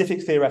the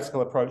specific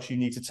theoretical approach you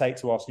need to take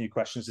to ask new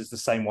questions is the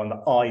same one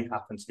that I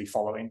happen to be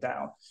following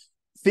down.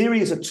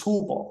 Theory is a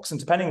toolbox, and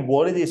depending on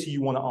what it is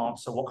you want to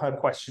answer, what kind of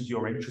questions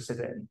you're interested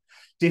in,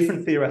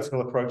 different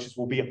theoretical approaches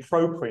will be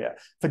appropriate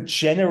for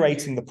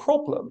generating the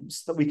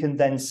problems that we can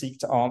then seek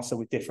to answer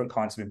with different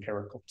kinds of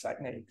empirical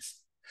techniques.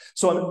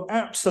 So I'm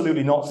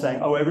absolutely not saying,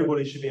 oh,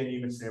 everybody should be a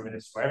new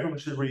materialist, or everyone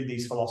should read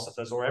these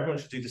philosophers, or everyone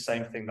should do the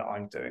same thing that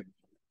I'm doing.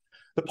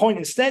 The point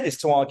instead is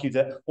to argue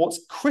that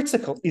what's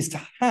critical is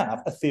to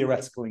have a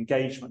theoretical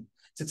engagement,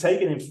 to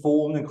take an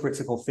informed and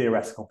critical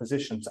theoretical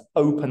position, to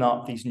open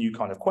up these new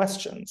kind of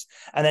questions,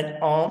 and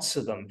then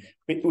answer them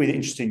with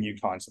interesting new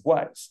kinds of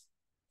ways.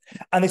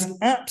 And this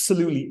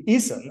absolutely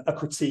isn't a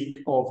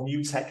critique of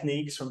new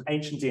techniques from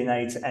ancient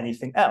DNA to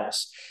anything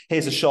else.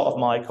 Here's a shot of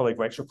my colleague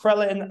Rachel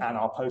Krellin and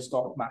our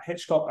postdoc Matt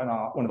Hitchcock and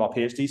one of our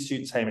PhD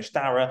students, Hamish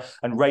Dara,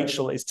 and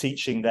Rachel is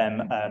teaching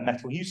them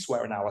metal use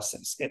wear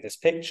analysis in this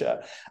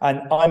picture.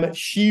 And I'm a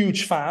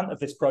huge fan of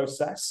this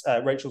process,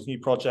 Rachel's new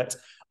project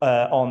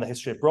on the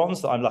history of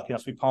bronze that I'm lucky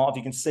enough to be part of.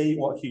 You can see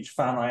what a huge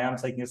fan I am,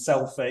 taking a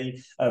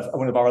selfie of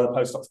one of our other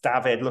postdocs,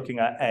 David, looking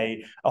at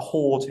a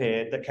hoard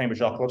here that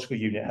Cambridge Archaeological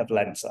Unit had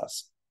lent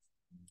us.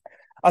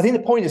 I think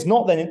the point is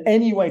not then in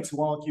any way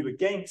to argue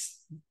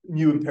against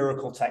new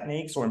empirical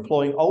techniques or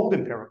employing old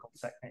empirical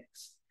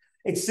techniques.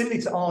 It's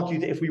simply to argue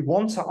that if we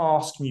want to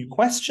ask new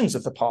questions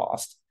of the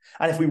past,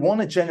 and if we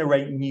want to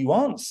generate new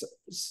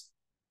answers,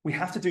 we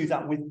have to do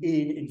that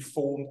within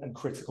informed and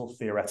critical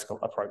theoretical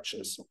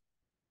approaches.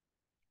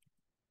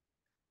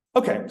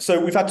 Okay, so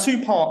we've had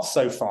two parts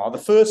so far. The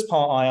first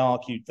part, I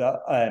argued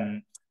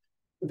that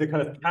the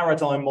kind of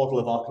paradigm model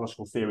of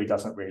archaeological theory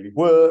doesn't really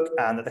work,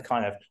 and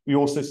that we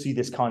also see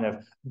this kind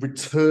of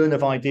return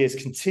of ideas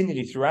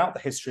continually throughout the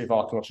history of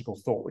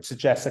archaeological thought, which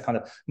suggests a kind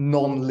of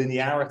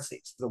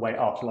non-linearity to the way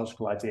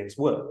archaeological ideas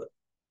work.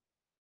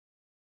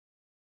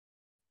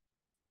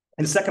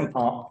 In the second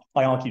part,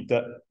 I argued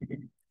that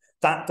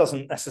that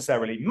doesn't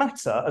necessarily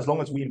matter as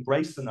long as we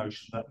embrace the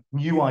notion that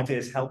new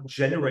ideas help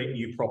generate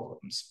new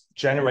problems,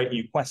 generate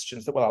new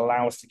questions that will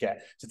allow us to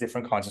get to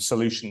different kinds of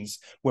solutions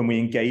when we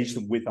engage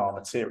them with our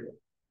material.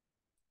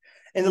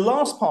 In the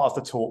last part of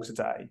the talk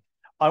today,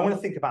 I want to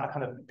think about a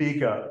kind of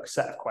bigger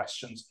set of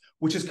questions,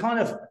 which is kind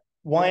of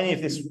why any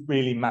of this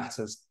really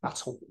matters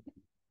at all.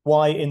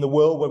 Why, in the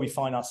world where we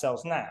find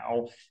ourselves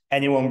now,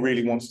 anyone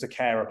really wants to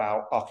care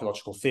about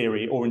archaeological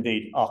theory or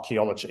indeed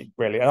archaeology,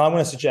 really. And I want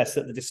to suggest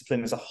that the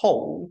discipline as a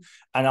whole,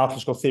 and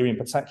archaeological theory in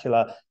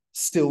particular,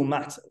 still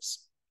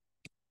matters.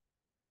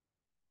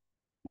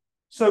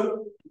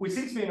 So we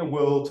seem to be in a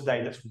world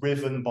today that's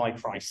riven by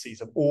crises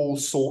of all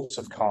sorts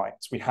of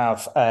kinds. We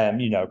have,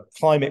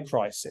 climate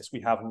crisis, we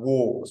have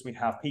wars, we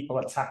have people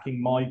attacking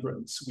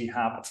migrants, we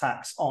have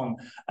attacks on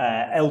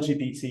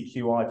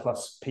LGBTQI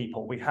plus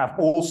people. We have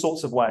all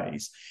sorts of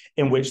ways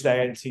in which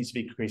there seems to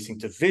be increasing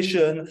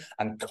division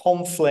and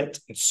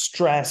conflict and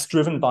stress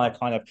driven by a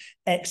kind of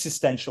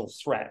existential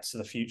threat to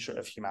the future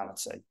of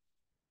humanity.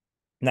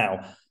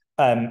 Now,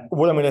 I am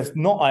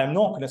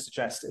not going to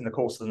suggest in the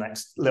course of the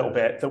next little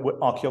bit that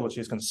archaeology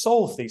is going to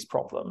solve these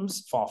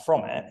problems, far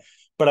from it,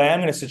 but I am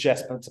going to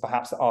suggest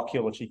perhaps that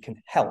archaeology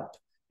can help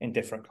in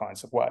different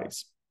kinds of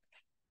ways.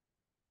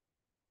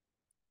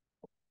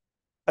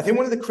 I think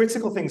one of the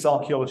critical things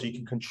archaeology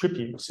can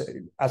contribute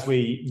to as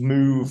we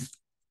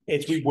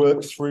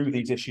work through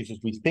these issues, as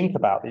we think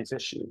about these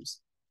issues,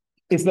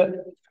 is that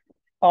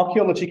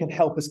archaeology can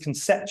help us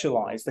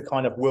conceptualize the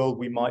kind of world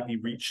we might be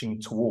reaching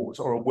towards,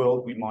 or a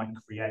world we might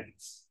create.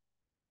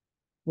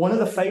 One of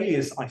the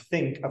failures, I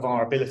think, of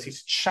our ability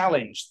to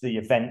challenge the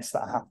events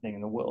that are happening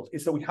in the world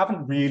is that we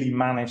haven't really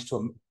managed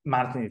to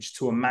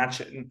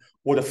imagine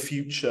what a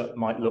future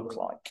might look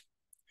like.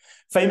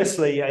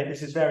 Famously,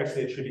 this is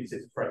variously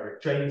attributed to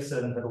Frederick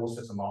Jameson, but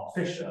also to Mark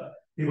Fisher.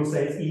 People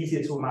say it's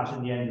easier to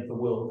imagine the end of the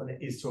world than it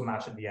is to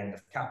imagine the end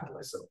of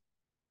capitalism.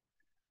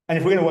 And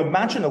if we're going to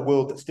imagine a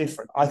world that's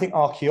different, I think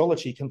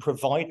archaeology can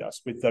provide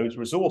us with those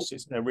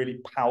resources in a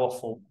really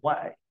powerful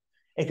way.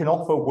 It can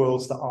offer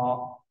worlds that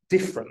are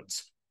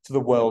different to the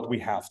world we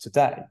have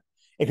today.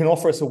 It can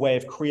offer us a way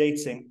of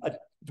creating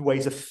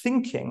ways of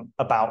thinking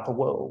about the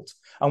world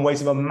and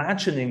ways of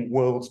imagining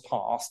worlds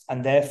past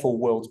and therefore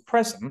worlds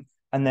present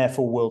and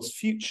therefore worlds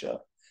future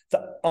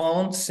that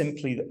aren't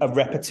simply a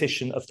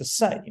repetition of the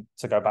same,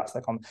 to go back to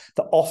that comment,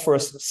 that offer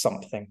us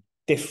something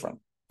different.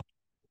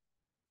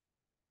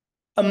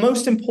 And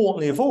most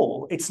importantly of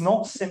all, it's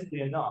not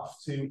simply enough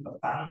to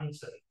abandon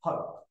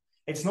hope.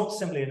 It's not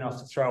simply enough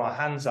to throw our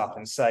hands up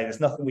and say, there's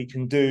nothing we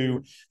can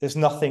do, there's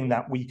nothing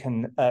that we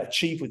can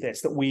achieve with this,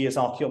 that we as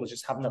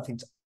archaeologists have nothing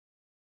to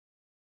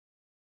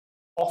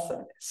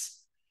offer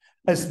this.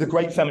 As the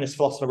great feminist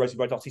philosopher Rosie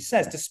Braidotti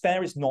says,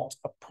 despair is not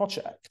a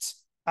project,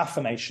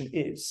 affirmation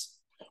is.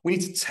 We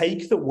need to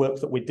take the work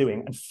that we're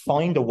doing and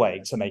find a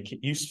way to make it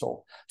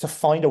useful, to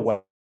find a way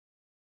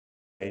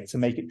to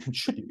make it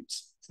contribute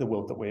to the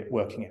world that we're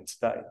working in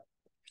today.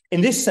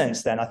 In this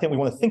sense, then, I think we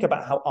want to think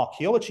about how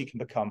archaeology can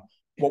become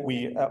what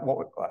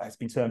has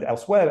been termed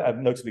elsewhere,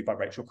 notably by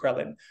Rachel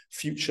Crellin,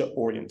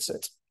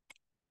 future-oriented.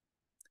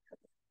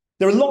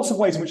 There are lots of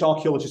ways in which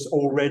archaeologists are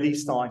already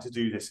starting to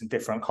do this in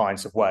different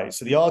kinds of ways.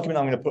 So the argument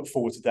I'm going to put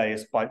forward today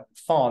is by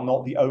far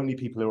not the only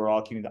people who are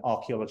arguing that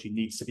archaeology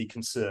needs to be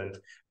concerned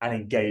and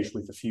engaged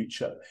with the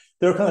future.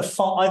 There are kind of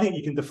I think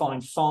you can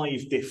define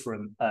 5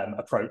 different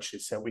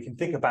approaches. So we can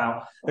think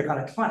about the kind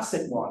of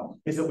classic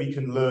one is that we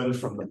can learn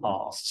from the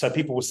past. So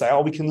people will say,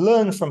 oh, we can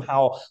learn from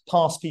how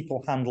past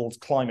people handled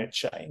climate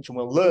change, and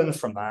we'll learn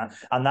from that,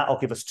 and that'll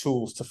give us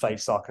tools to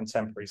face our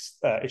contemporary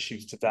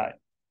issues today.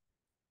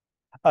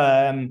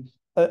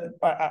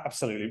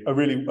 Absolutely, a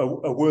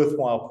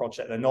worthwhile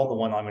project. They're not the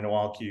one I'm going to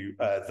argue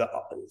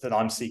that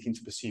I'm seeking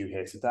to pursue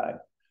here today.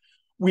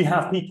 We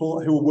have people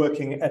who are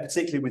working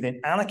particularly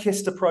within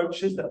anarchist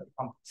approaches that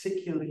are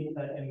particularly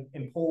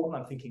important.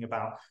 I'm thinking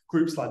about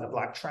groups like the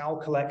Black Trowel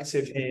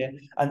Collective here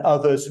and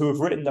others who have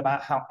written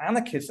about how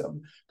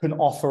anarchism can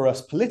offer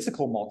us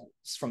political models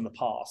from the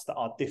past that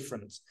are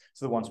different to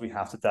the ones we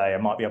have today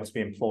and might be able to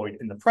be employed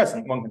in the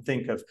present. One can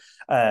think of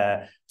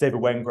David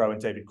Wengrow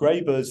and David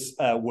Graeber's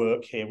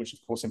work here, which of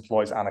course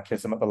employs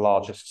anarchism at the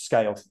largest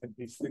scale to think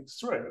these things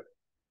through.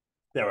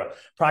 There are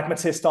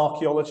pragmatist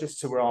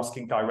archaeologists who are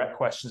asking direct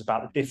questions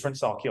about the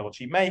difference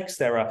archaeology makes.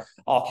 There are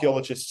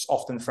archaeologists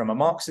often from a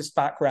Marxist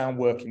background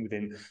working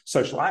within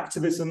social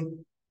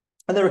activism.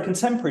 And there are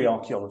contemporary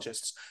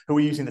archaeologists who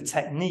are using the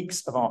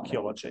techniques of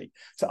archaeology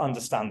to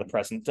understand the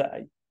present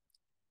day.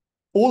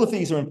 All of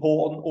these are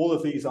important, all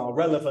of these are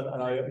relevant,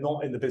 and I am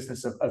not in the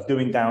business of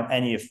doing down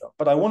any of them.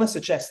 But I want to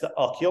suggest that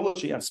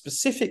archaeology, and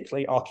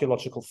specifically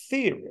archaeological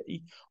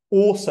theory,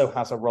 also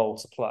has a role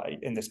to play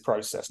in this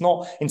process,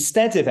 not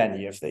instead of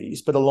any of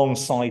these, but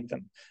alongside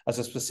them as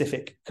a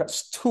specific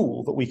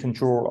tool that we can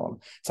draw on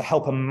to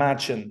help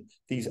imagine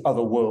these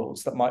other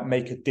worlds that might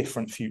make a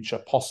different future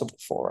possible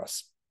for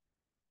us.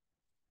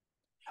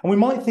 And we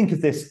might think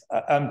of this,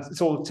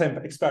 it's all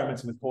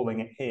experimenting with calling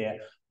it here,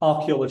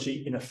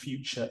 archaeology in a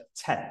future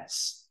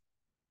tense.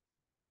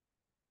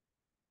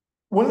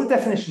 One of the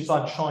definitions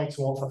I'm trying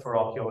to offer for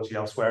archaeology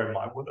elsewhere in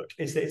my work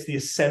is that it's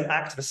the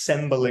act of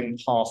assembling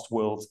past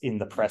worlds in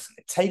the present.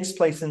 It takes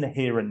place in the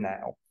here and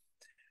now.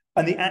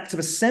 And the act of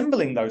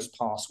assembling those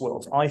past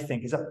worlds, I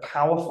think, is a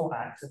powerful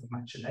act of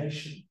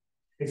imagination.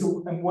 It's a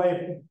way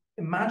of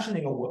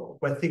imagining a world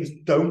where things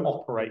don't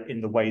operate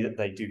in the way that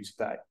they do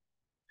today.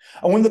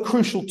 And one of the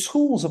crucial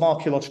tools of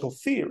archaeological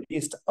theory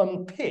is to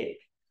unpick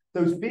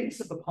those bits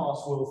of the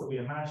past worlds that we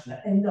imagine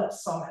that end up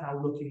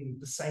somehow looking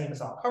the same as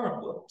our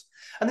current world.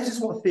 And this is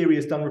what theory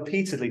has done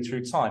repeatedly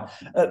through time.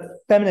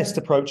 Feminist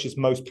approaches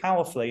most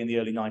powerfully in the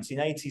early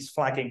 1980s,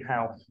 flagging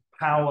how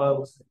power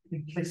was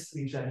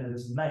implicitly gendered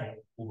as male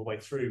all the way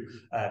through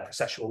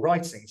processual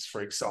writings,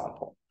 for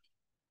example.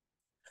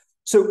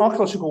 So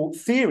archaeological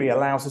theory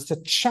allows us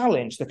to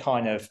challenge the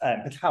kind of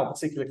how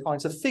particular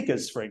kinds of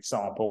figures, for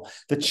example,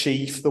 the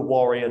chief, the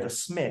warrior, the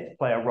smith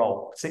play a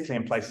role,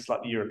 particularly in places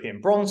like the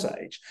European Bronze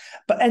Age,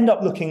 but end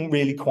up looking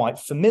really quite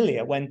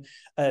familiar when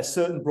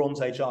certain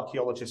Bronze Age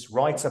archaeologists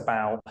write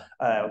about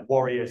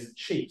warriors and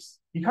chiefs.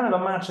 You kind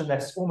of imagine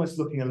they're almost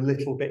looking a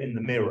little bit in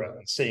the mirror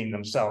and seeing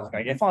themselves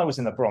going, if I was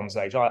in the Bronze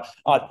Age,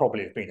 I'd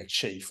probably have been a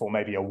chief or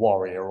maybe a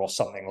warrior or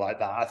something like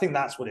that. I think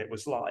that's what it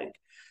was like.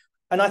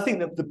 And I think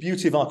that the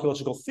beauty of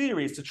archaeological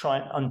theory is to try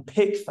and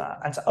unpick that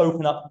and to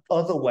open up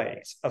other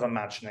ways of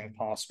imagining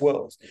past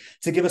worlds,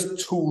 to give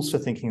us tools for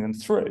thinking them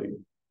through.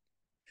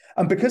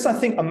 And because I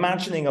think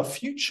imagining a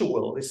future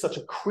world is such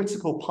a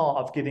critical part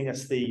of giving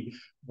us the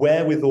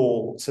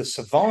wherewithal to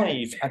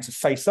survive and to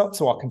face up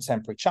to our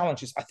contemporary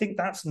challenges, I think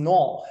that's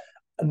not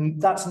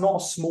a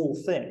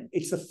small thing.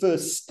 It's the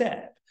first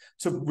step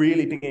to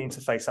really beginning to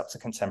face up to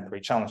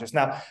contemporary challenges.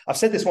 Now, I've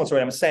said this once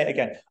already, I'm going to say it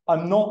again.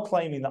 I'm not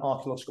claiming that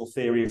archaeological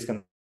theory is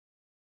going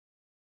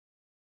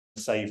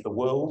to save the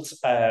world.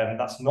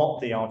 That's not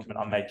the argument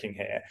I'm making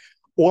here.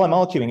 All I'm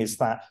arguing is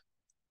that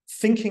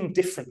thinking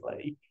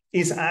differently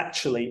is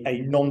actually a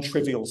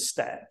non-trivial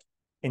step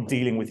in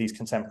dealing with these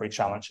contemporary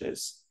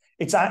challenges.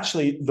 It's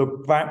actually the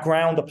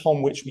ground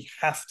upon which we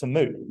have to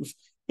move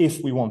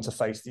if we want to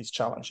face these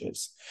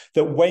challenges.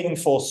 That waiting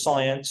for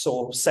science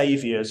or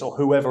saviors or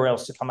whoever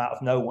else to come out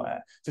of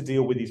nowhere to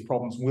deal with these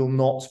problems will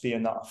not be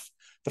enough.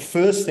 The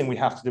first thing we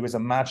have to do is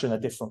imagine a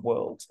different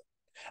world.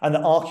 And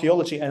that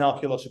archaeology and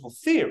archaeological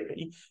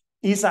theory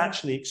is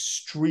actually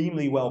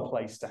extremely well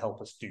placed to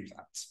help us do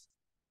that.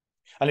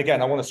 And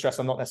again, I want to stress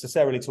I'm not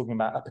necessarily talking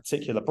about a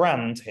particular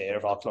brand here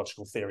of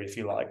archaeological theory, if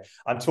you like.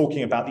 I'm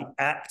talking about the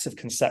act of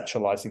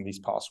conceptualizing these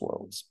past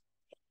worlds.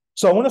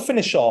 So I want to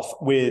finish off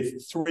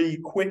with 3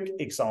 quick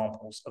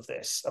examples of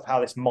this, of how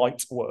this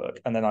might work,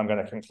 and then I'm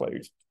going to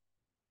conclude.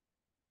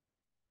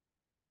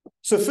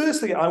 So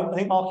firstly, I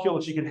think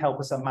archaeology can help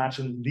us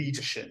imagine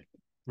leadership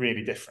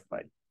really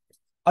differently.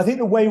 I think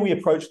the way we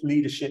approach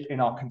leadership in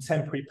our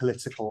contemporary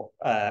political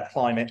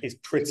climate is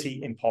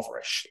pretty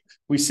impoverished.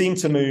 We seem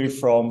to move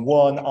from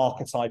one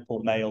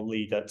archetypal male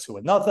leader to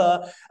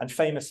another, and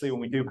famously,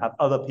 when we do have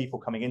other people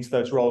coming into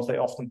those roles, they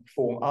often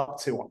perform up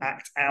to or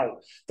act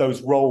out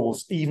those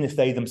roles, even if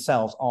they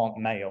themselves aren't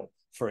male,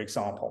 for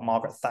example.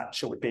 Margaret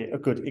Thatcher would be a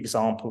good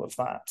example of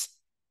that.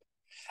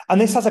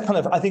 And this has a kind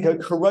of, I think, a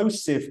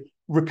corrosive,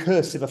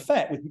 recursive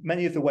effect with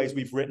many of the ways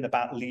we've written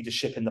about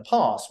leadership in the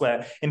past,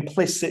 where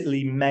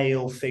implicitly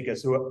male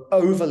figures who are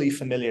overly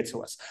familiar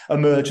to us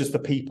emerge as the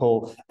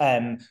people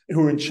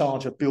who are in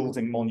charge of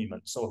building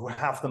monuments, or who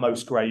have the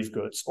most grave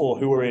goods, or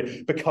who are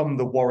become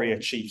the warrior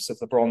chiefs of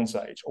the Bronze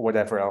Age, or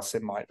whatever else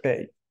it might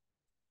be.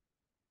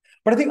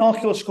 But I think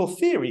archaeological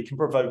theory can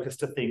provoke us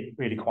to think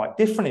really quite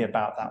differently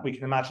about that. We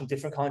can imagine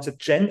different kinds of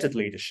gendered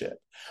leadership.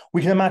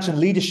 We can imagine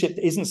leadership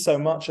that isn't so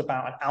much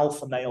about an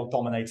alpha male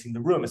dominating the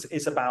room as it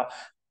is about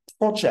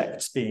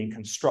projects being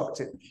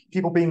constructed,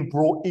 people being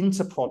brought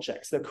into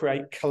projects that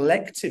create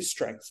collective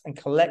strength and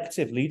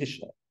collective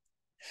leadership.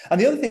 And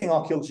the other thing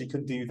archaeology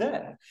can do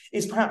then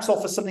is perhaps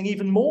offer something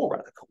even more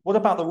radical. What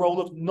about the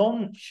role of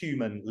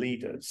non-human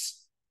leaders?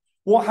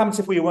 What happens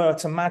if we were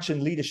to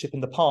imagine leadership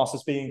in the past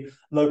as being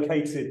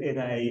located in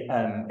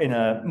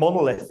a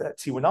monolith at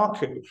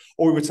Tiwanaku,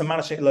 or we were to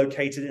imagine it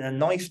located in a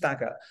knife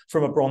dagger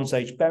from a Bronze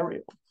Age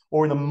burial,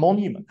 or in a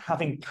monument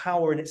having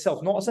power in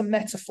itself, not as a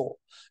metaphor,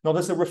 not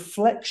as a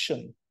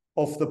reflection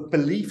of the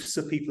beliefs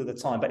of people at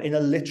the time, but in a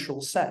literal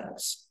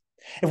sense?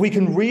 If we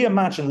can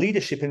reimagine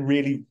leadership in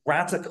really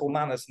radical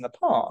manners in the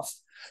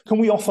past, can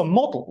we offer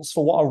models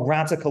for what a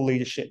radical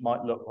leadership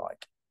might look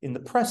like in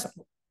the present?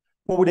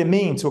 What would it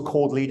mean to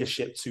accord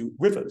leadership to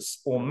rivers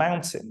or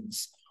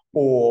mountains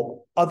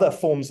or other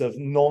forms of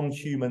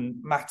non-human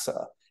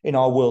matter in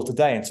our world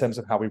today in terms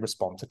of how we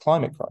respond to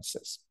climate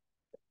crisis?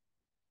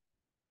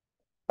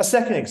 A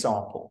second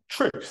example,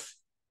 truth.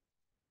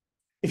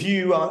 If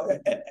you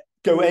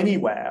go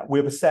anywhere,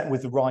 we're beset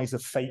with the rise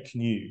of fake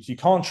news. You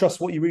can't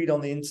trust what you read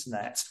on the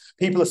internet.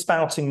 People are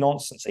spouting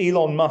nonsense.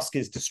 Elon Musk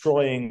is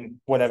destroying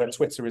whatever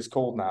Twitter is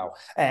called now,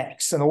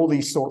 X, and all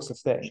these sorts of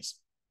things.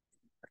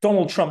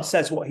 Donald Trump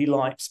says what he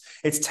likes.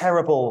 It's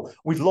terrible.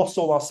 We've lost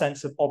all our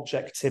sense of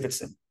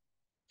objectivity.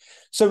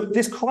 So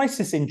this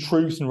crisis in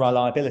truth and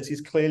reliability is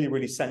clearly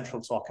really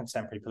central to our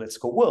contemporary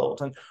political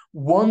world. And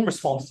one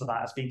response to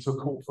that has been to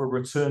call for a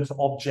return to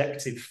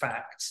objective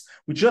facts.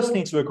 We just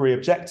need to agree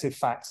objective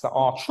facts that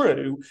are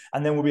true,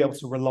 and then we'll be able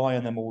to rely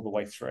on them all the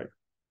way through.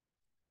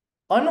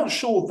 I'm not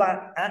sure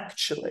that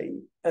actually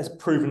has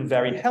proven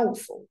very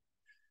helpful.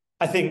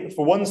 I think,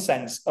 for one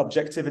sense,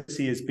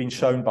 objectivity has been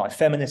shown by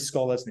feminist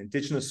scholars and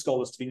Indigenous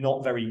scholars to be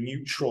not very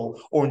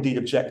neutral or indeed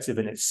objective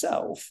in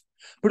itself.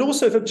 But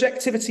also, if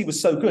objectivity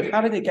was so good,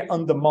 how did it get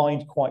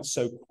undermined quite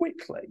so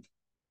quickly?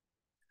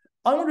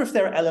 I wonder if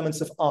there are elements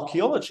of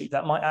archaeology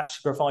that might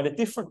actually provide a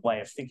different way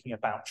of thinking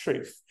about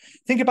truth.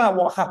 Think about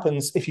what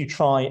happens if you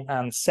try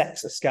and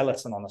sex a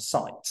skeleton on a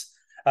site.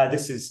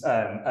 This is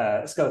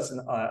a skeleton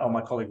on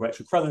my colleague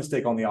Rachel Crellin's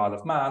dig on the Isle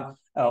of Man,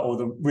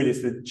 or really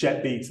it's the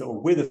jet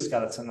beetle with a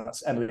skeleton.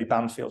 That's Emily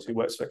Banfield, who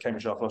works for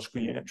Cambridge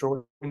Archaeological Unit,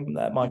 drawing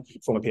there, my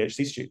former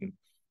PhD student.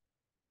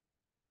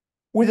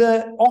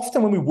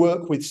 Often when we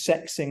work with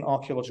sexing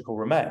archaeological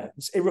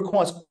remains, it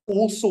requires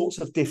all sorts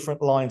of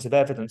different lines of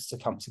evidence to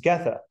come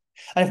together.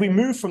 And if we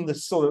move from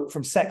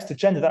from sex to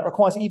gender, that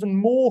requires even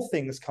more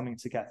things coming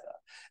together.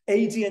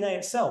 ADNA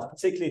itself,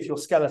 particularly if your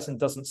skeleton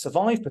doesn't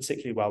survive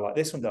particularly well, like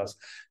this one does,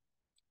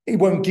 it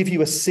won't give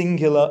you a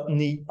singular,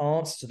 neat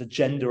answer to the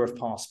gender of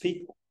past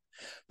people.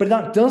 But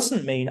that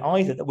doesn't mean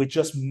either that we're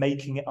just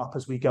making it up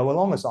as we go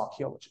along as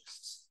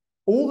archaeologists.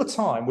 All the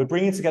time, we're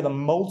bringing together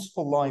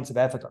multiple lines of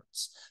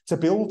evidence to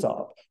build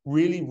up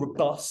really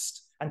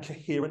robust and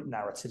coherent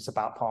narratives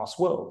about past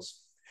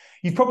worlds.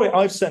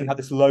 I've certainly had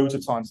this loads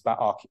of times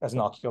as an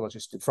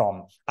archaeologist,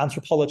 from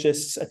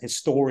anthropologists and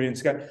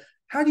historians go,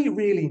 how do you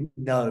really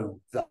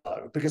know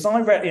though? Because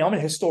I'm a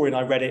historian,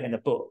 I read it in a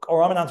book,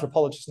 or I'm an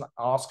anthropologist and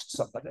I asked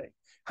somebody,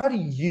 how do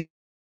you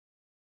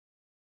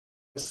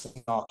as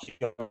an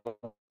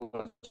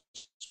archaeologist?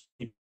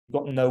 You've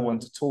got no one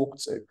to talk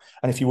to.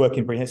 And if you work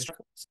in prehistory,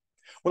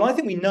 well, I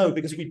think we know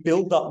because we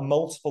build up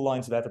multiple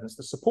lines of evidence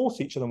that support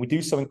each other, and we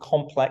do so in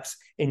complex,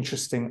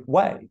 interesting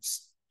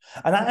ways.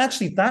 And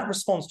that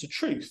responds to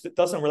truth that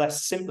doesn't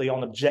rest simply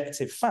on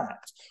objective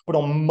fact, but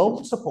on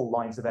multiple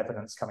lines of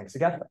evidence coming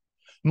together.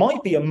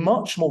 Might be a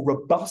much more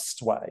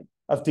robust way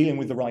of dealing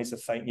with the rise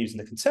of fake news in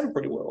the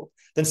contemporary world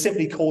than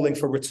simply calling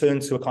for a return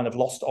to a kind of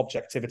lost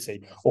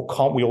objectivity, or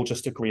can't we all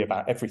just agree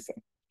about everything?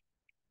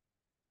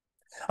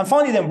 And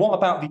finally, then, what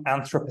about the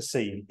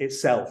Anthropocene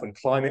itself and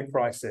climate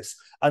crisis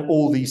and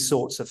all these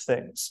sorts of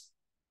things?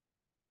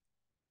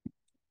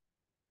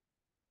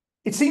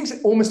 It seems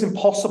almost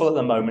impossible at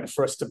the moment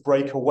for us to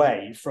break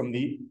away from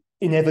the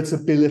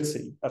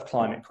inevitability of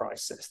climate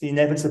crisis, the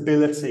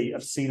inevitability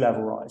of sea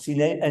level rise, the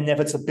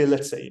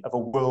inevitability of a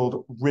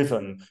world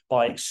riven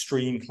by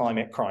extreme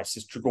climate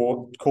crisis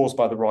caused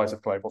by the rise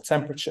of global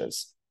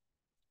temperatures.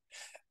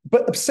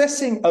 But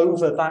obsessing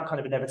over that kind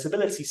of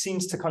inevitability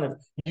seems to kind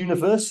of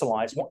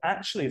universalize what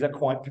actually is a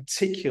quite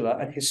particular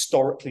and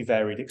historically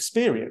varied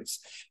experience.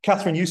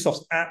 Catherine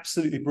Yusuf's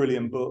absolutely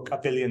brilliant book, A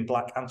Billion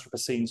Black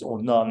Anthropocenes or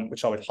None,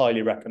 which I would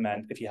highly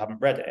recommend if you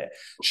haven't read it,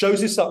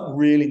 shows this up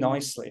really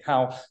nicely,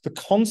 how the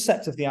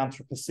concept of the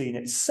Anthropocene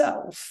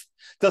itself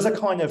does a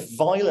kind of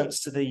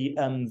violence to the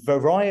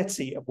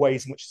variety of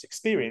ways in which it's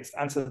experienced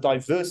and to the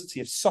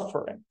diversity of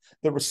suffering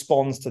that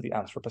responds to the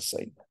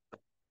Anthropocene.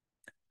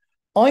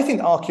 I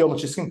think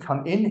archaeologists can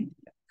come in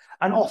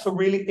and offer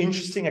really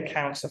interesting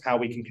accounts of how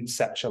we can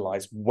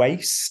conceptualize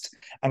waste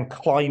and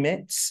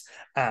climates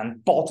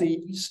and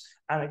bodies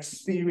and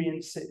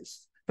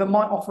experiences that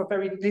might offer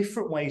very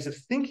different ways of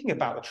thinking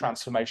about the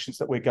transformations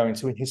that we're going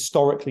to in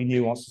historically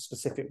nuanced and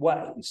specific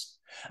ways,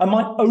 and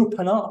might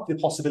open up the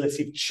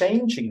possibility of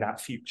changing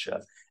that future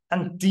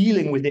and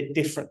dealing with it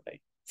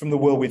differently from the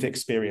world we've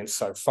experienced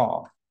so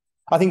far.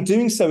 I think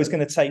doing so is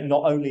going to take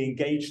not only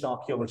engaged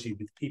archaeology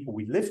with people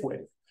we live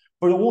with,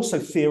 but also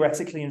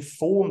theoretically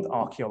informed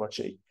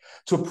archaeology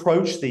to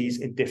approach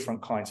these in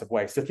different kinds of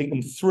ways, to think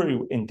them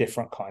through in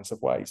different kinds of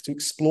ways, to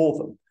explore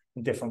them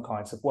in different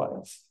kinds of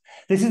ways.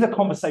 This is a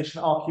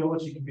conversation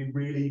archaeology can be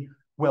really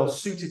well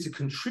suited to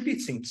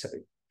contributing to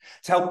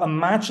help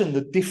imagine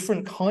the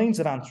different kinds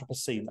of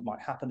Anthropocene that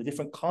might happen, the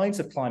different kinds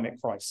of climate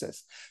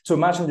crisis, to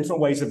imagine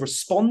different ways of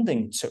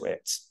responding to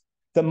it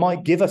that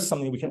might give us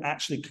something we can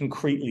actually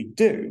concretely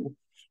do,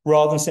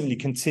 rather than simply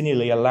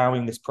continually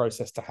allowing this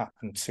process to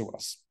happen to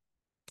us.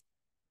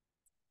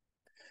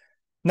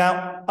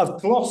 Now,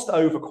 I've glossed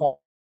over quite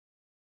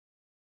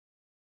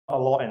a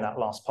lot in that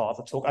last part of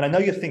the talk, and I know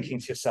you're thinking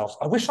to yourselves,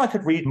 I wish I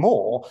could read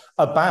more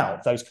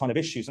about those kind of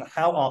issues and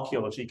how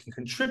archaeology can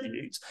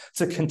contribute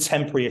to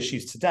contemporary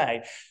issues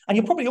today. And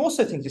you're probably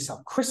also thinking to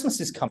yourself,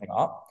 Christmas is coming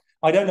up.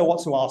 I don't know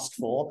what to ask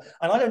for,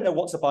 and I don't know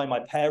what to buy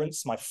my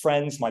parents, my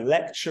friends, my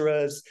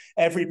lecturers,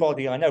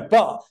 everybody I know.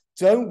 But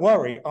don't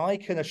worry, I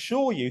can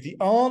assure you the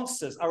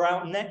answers are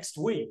out next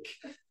week.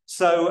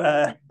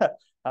 So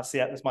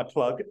that's my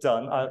plug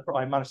done.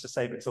 I managed to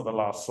save it till the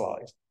last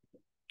slide.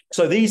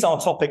 So these are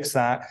topics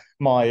that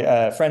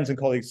my friends and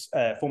colleagues,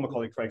 former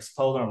colleague Craig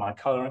Spolar and my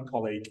current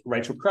colleague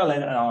Rachel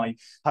Crellin and I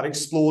have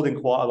explored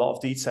in quite a lot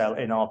of detail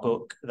in our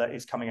book that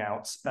is coming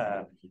out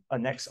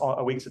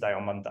a week today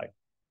on Monday.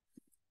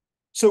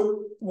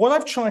 So what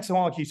I've tried to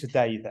argue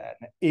today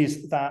then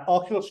is that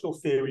archaeological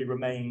theory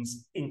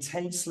remains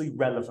intensely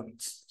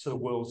relevant to the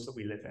worlds that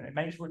we live in.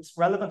 It's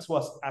relevant to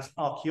us as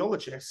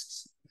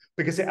archaeologists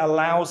because it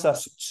allows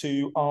us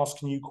to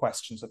ask new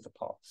questions of the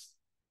past.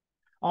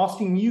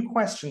 Asking new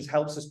questions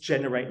helps us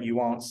generate new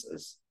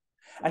answers,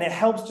 and it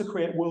helps to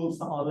create worlds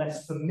that are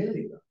less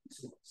familiar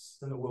to us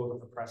than the world of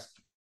the present.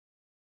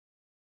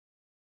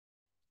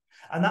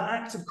 And that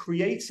act of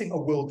creating a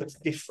world that's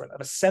different,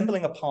 of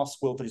assembling a past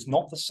world that is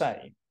not the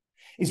same,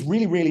 is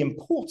really, really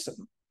important,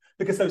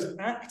 because those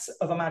acts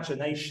of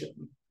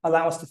imagination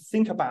allow us to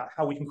think about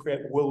how we can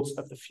create worlds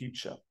of the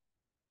future.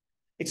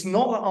 It's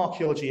not that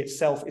archaeology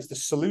itself is the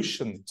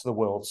solution to the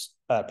world's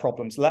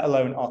problems, let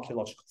alone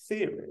archaeological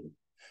theory.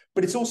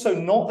 But it's also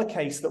not the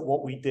case that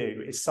what we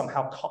do is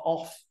somehow cut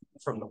off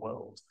from the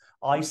world,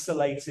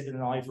 isolated in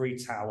an ivory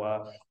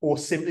tower, or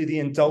simply the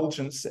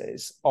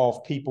indulgences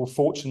of people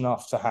fortunate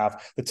enough to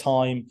have the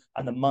time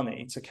and the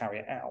money to carry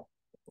it out.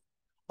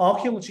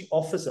 Archaeology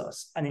offers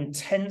us an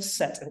intense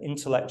set of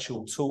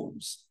intellectual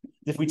tools.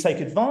 If we take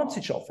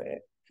advantage of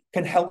it,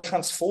 can help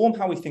transform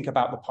how we think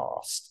about the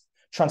past,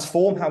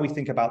 transform how we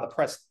think about the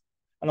present,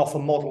 and offer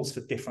models for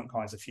different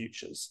kinds of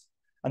futures.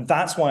 And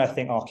that's why I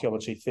think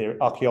archaeology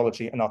and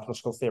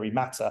archaeological theory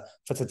matter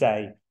for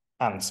today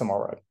and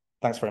tomorrow.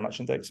 Thanks very much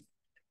indeed.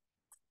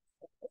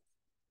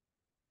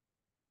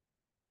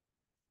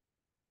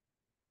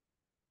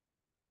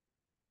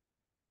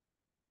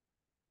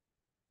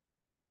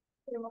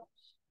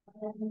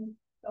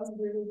 That was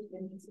really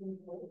interesting,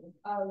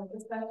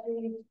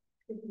 especially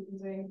if you've been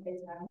doing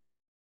data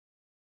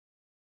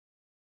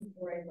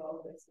very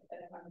well with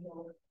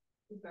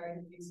is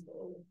very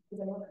useful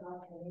because I want to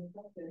ask any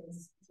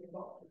questions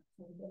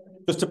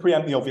just to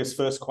preempt the obvious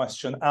first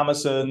question.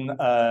 Amazon,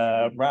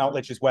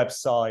 Routledge's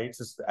website,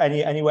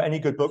 any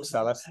good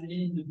booksellers?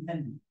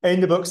 In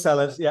the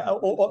booksellers, yeah,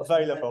 or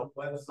available.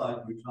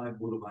 Website which I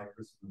bought my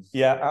Christmas.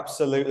 Yeah,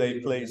 absolutely.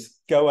 Please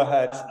go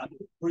ahead.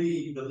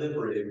 Free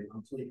delivery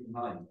until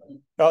tonight.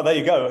 Oh, there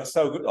you go.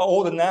 So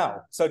order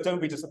now. So don't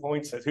be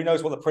disappointed. Who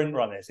knows what the print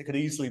run is? It could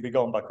easily be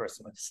gone by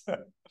Christmas.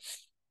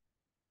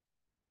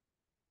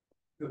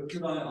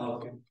 Could I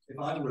ask, if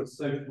I were a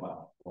social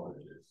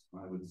anthropologist,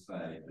 I would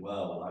say,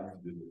 well, I can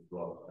do this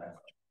rather better.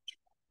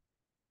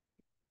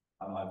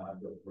 And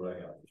I've got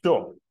grey up.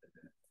 Sure.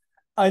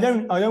 I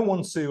don't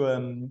want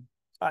to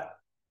I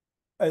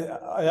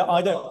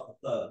don't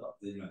the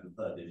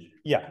third issue.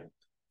 Yeah.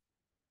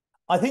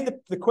 I think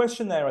the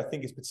question there, I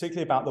think, is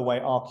particularly about the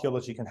way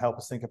archaeology can help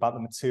us think about the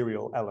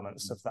material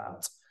elements of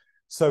that.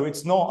 So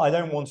it's not, I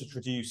don't want to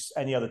traduce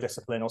any other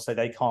discipline or say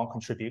they can't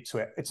contribute to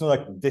it. It's not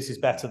like this is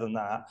better than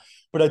that.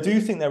 But I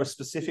do think there are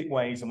specific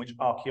ways in which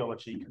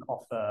archaeology can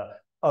offer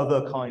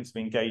other kinds of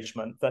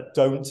engagement that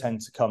don't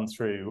tend to come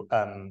through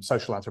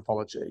social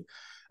anthropology.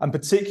 And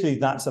particularly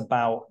that's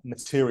about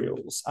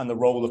materials and the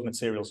role of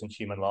materials in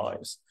human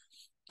lives.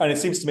 And it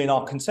seems to me in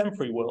our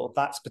contemporary world,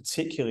 that's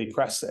particularly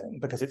pressing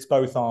because it's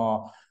both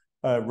our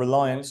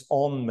reliance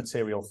on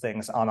material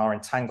things and our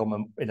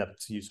entanglement,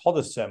 to use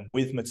Hodder's term,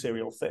 with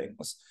material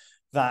things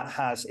that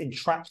has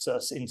entrapped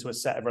us into a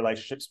set of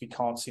relationships we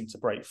can't seem to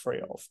break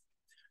free of.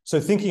 So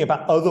thinking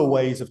about other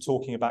ways of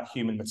talking about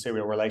human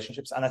material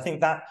relationships, and I think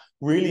that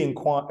really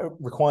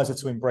requires us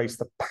to embrace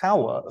the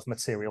power of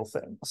material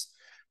things,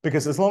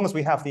 because as long as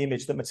we have the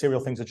image that material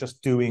things are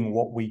just doing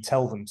what we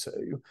tell them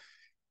to,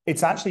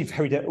 it's actually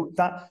very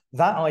that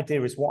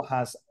idea is what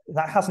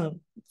hasn't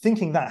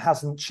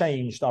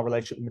changed our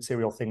relationship with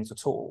material things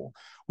at all.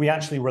 We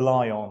actually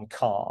rely on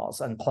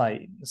cars and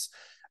planes,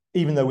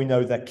 even though we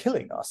know they're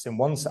killing us in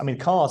one sense. I mean,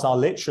 cars are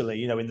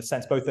literally, in the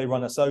sense both they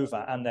run us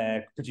over and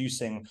they're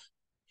producing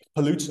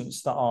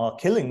pollutants that are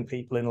killing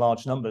people in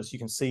large numbers. You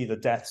can see the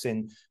deaths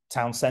in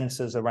town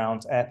centres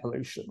around air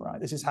pollution,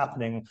 right? This is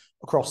happening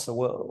across the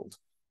world.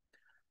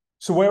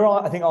 So where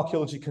I think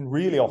archaeology can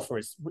really offer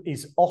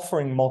is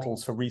offering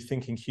models for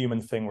rethinking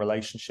human-thing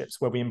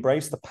relationships, where we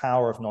embrace the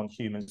power of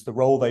non-humans, the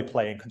role they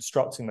play in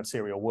constructing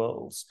material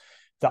worlds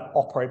that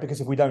operate,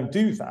 because if we don't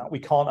do that, we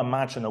can't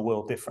imagine a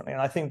world differently.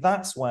 And I think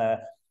that's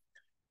where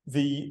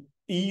the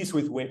ease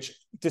with which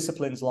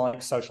disciplines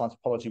like social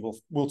anthropology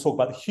will talk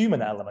about the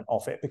human element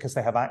of it because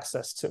they have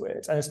access to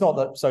it. And it's not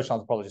that social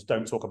anthropologists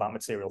don't talk about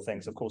material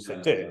things, of course they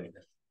do.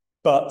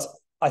 But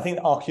I think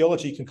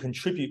archaeology can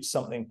contribute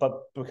something,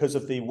 but because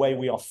of the way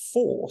we are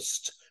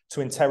forced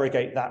to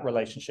interrogate that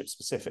relationship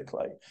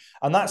specifically.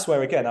 And that's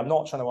where, again, I'm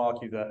not trying to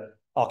argue that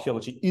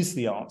archaeology is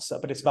the answer,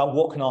 but it's about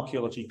what can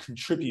archaeology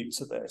contribute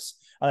to this.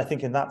 And I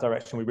think in that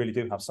direction, we really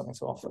do have something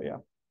to offer, yeah.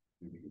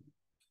 Thank you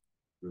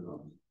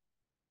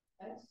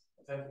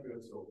for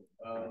your talk.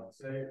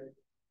 So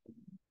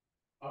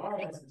I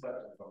might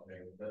misinterpret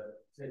something,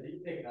 but so do you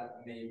think that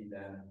maybe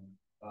then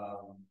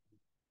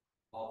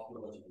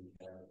archaeology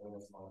can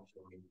almost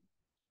function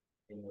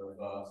in the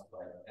reverse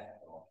like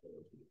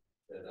ethnoarchaeology,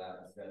 so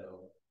that instead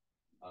of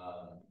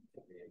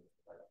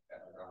like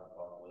ethnographic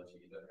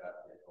archaeology, you look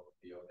at the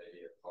ethnography of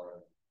a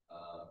current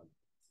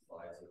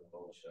society or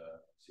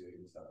culture to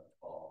certain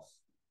past,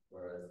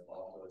 whereas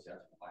archaeology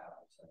actually might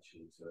have the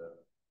potential to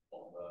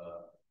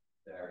offer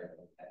various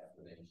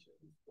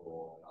explanations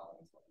for how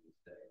things like this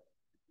day.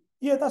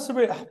 Yeah,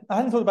 I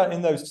hadn't thought about it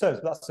in those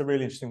terms, but that's a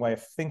really interesting way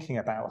of thinking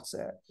about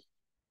it.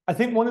 I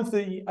think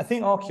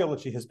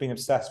archaeology has been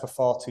obsessed for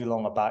far too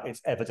long about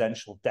its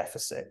evidential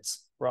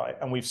deficits, right?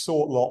 And we've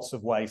sought lots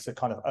of ways to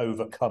kind of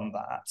overcome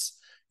that.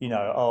 you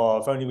know, oh,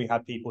 if only we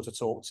had people to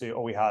talk to,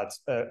 or we had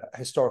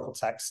historical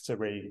texts to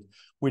read,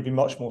 we'd be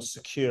much more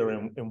secure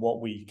in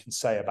what we can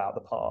say about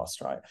the past,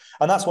 right?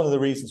 And that's one of the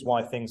reasons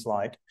why things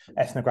like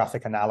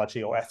ethnographic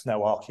analogy or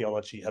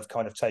ethnoarchaeology have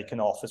kind of taken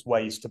off as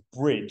ways to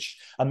bridge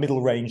a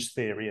middle range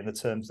theory, in the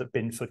terms that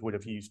Binford would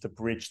have used to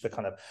bridge the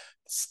kind of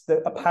the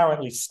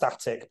apparently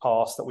static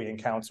past that we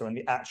encounter and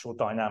the actual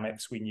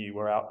dynamics we knew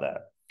were out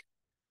there.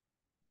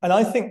 And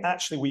I think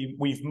actually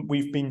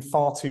we've been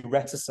far too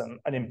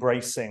reticent in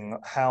embracing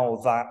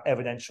how that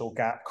evidential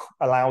gap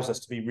allows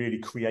us to be really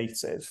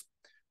creative,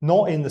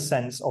 not in the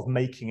sense of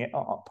making it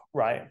up,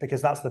 right?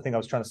 Because that's the thing I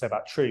was trying to say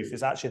about truth,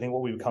 is actually I think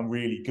what we become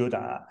really good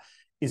at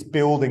is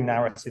building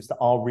narratives that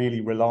are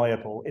really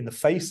reliable in the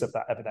face of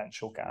that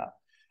evidential gap.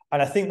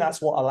 And I think that's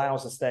what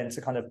allows us then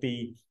to kind of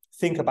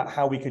think about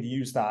how we could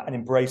use that and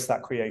embrace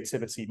that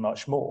creativity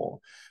much more.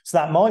 So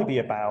that might be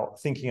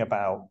about thinking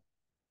about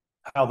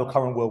how the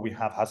current world we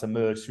have has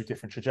emerged through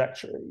different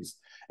trajectories.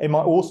 It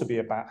might also be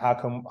about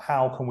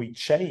how can we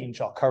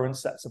change our current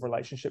sets of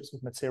relationships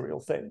with material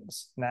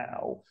things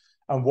now,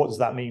 and what does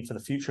that mean for the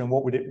future, and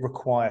what would it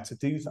require to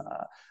do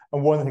that?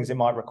 And one of the things it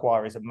might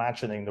require is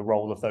imagining the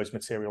role of those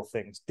material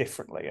things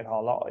differently in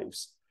our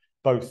lives,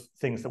 both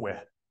things that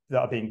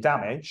are being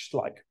damaged,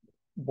 like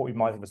what we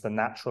might think was the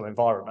natural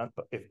environment,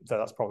 but if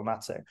that's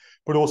problematic,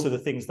 but also the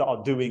things that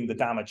are doing the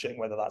damaging,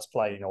 whether that's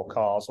plane or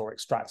cars or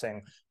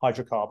extracting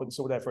hydrocarbons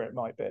or whatever it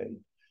might be.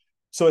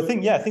 So I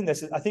think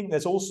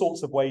there's all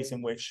sorts of ways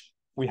in which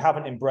we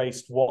haven't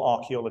embraced what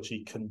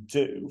archaeology can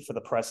do for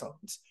the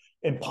present,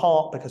 in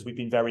part because we've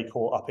been very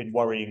caught up in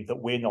worrying that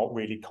we're not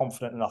really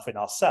confident enough in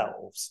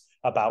ourselves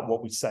about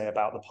what we say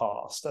about the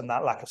past, and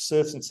that lack of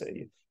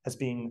certainty has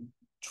been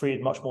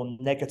treated much more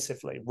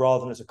negatively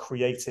rather than as a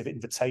creative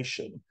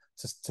invitation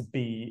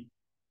to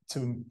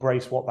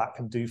embrace what that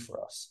can do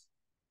for us.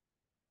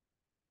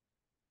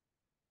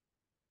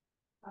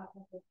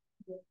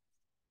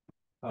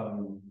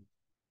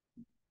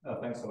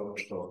 Thanks a lot for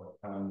the talk.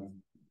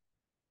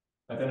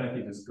 I don't know if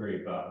you disagree,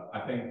 but I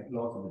think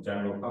lots of the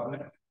general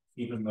public,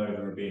 even though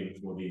there are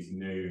being all these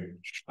new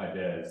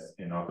ideas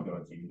in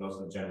archaeology, lots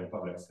of the general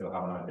public still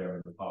have an idea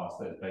of the past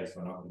that is based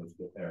on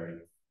archaeological theory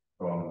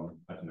from,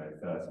 I don't know,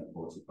 30,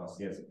 40 plus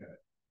years ago.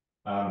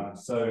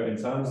 So in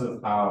terms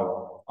of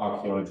how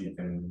archaeology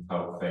can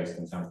help face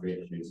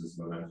contemporary issues, as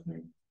you were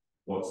mentioning,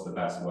 what's the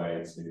best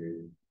way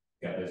to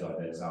get those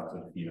ideas out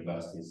of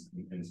universities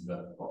into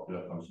the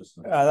popular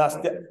consciousness?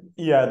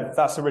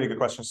 That's a really good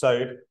question.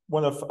 So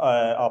one of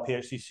our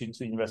PhD students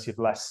at the University of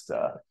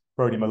Leicester,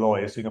 Brodie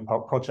Malloy, is doing a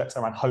project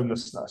around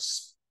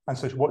homelessness. And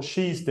so what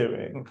she's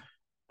doing,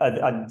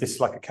 and this is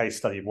like a case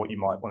study of what you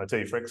might want to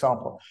do, for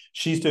example,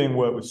 she's doing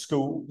work with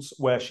schools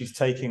where she's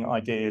taking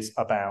ideas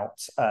about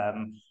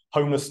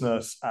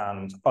homelessness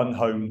and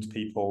unhomed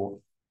people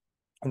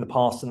in the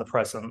past and the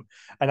present,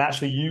 and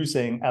actually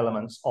using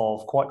elements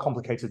of quite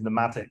complicated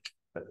nomadic,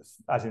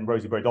 as in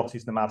Rosie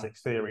Braidotti's nomadic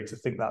theory, to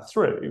think that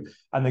through.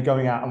 And they're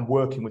going out and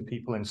working with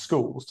people in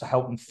schools to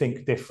help them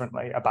think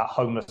differently about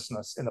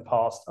homelessness in the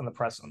past and the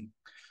present.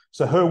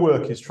 So her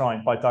work is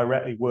trying, by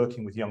directly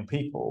working with young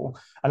people,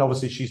 and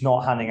obviously she's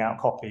not handing out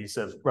copies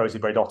of Rosie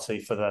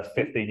Braidotti for the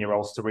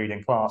 15-year-olds to read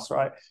in class,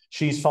 right?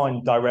 She's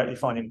directly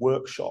finding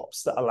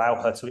workshops that allow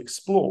her to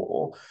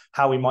explore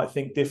how we might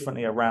think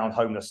differently around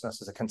homelessness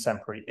as a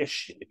contemporary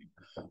issue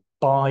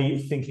by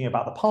thinking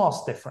about the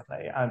past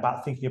differently and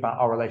about thinking about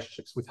our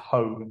relationships with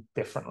home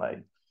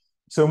differently.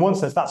 So in one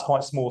sense, that's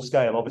quite small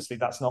scale. Obviously,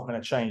 that's not going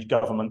to change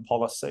government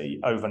policy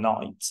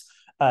overnight.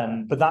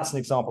 But that's an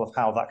example of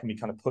how that can be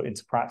kind of put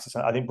into practice.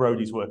 And I think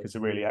Brodie's work is a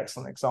really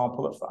excellent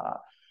example of that.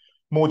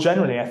 More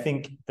generally, I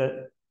think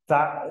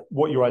that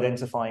what you're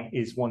identifying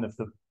is one of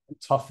the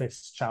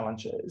toughest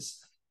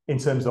challenges in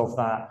terms of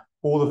that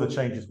all of the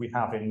changes we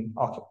have in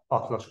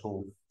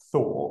archaeological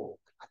thought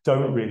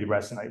don't really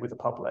resonate with the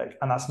public.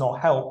 And that's not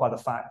helped by the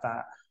fact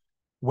that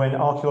when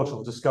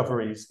archaeological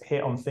discoveries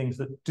hit on things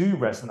that do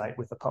resonate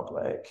with the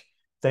public,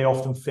 they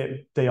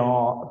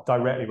are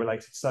directly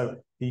related. So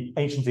the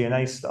ancient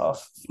DNA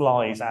stuff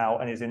flies out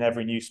and is in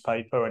every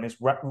newspaper and is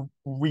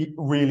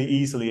really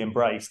easily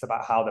embraced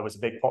about how there was a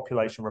big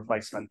population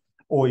replacement.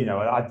 Or, you know,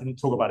 I didn't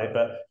talk about it,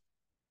 but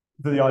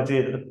the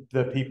idea that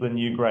the people in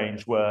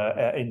Newgrange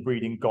were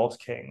inbreeding god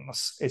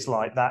kings is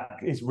like, that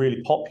is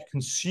really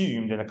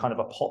consumed in a kind of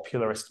a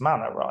popularist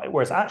manner, right?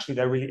 Whereas actually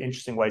there are really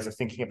interesting ways of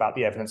thinking about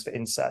the evidence for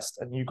incest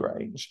at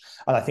Newgrange.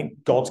 And I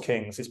think god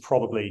kings is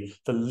probably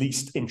the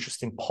least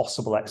interesting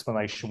possible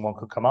explanation one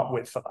could come up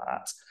with for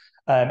that.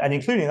 And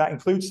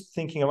includes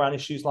thinking around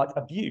issues like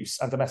abuse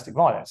and domestic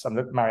violence. And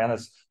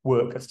Mariana's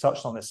work has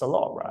touched on this a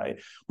lot,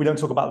 right? We don't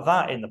talk about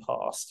that in the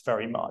past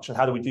very much. And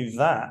how do we do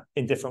that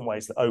in different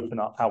ways that open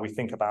up how we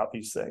think about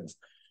these things?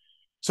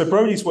 So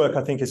Brodie's work,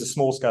 I think, is a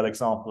small-scale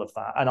example of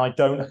that. And I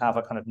don't have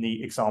a kind of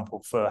neat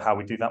example for how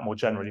we do that more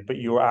generally, but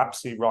you're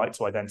absolutely right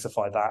to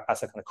identify that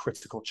as a kind of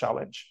critical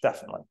challenge,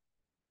 definitely.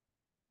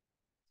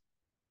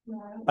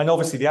 And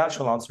obviously the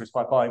actual answer is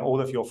by buying all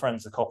of your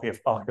friends a copy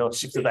of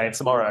Archaeology today and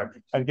tomorrow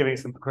and giving it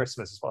to them for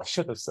Christmas, is what I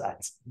should have said.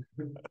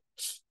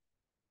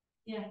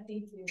 Yeah,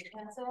 thank you.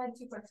 So I had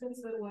two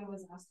questions, but one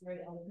was asked very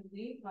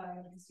eloquently by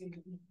the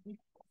student.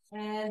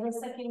 And the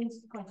second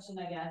question,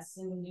 I guess,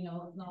 and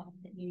not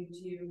new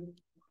to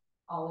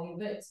Ollie,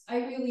 but I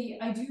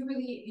do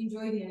really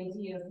enjoy the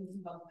idea of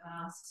thinking about the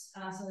past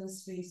as a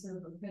space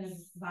of kind of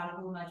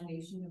radical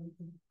imagination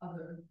of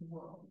other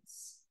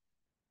worlds.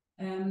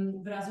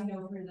 But as you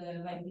know, for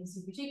the Vikings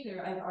in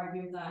particular, I've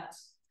argued that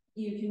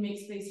you can make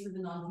space for the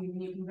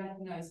non-human, you can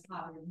recognize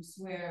patterns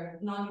where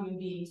non-human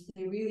beings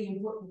play really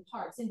important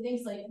parts in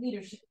things like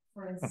leadership,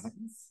 for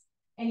instance,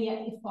 and yet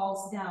it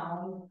falls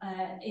down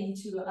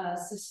into a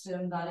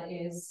system that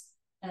is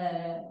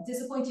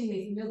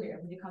disappointingly familiar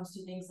when it comes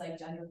to things like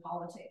gender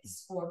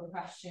politics or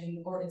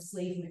oppression or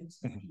enslavement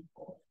of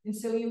people. And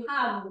so you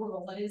have a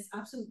world that is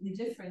absolutely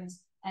different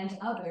and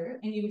other,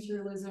 and new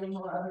materialism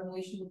or other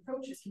relational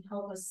approaches can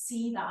help us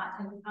see that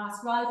and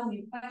ask radical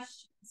new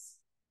questions.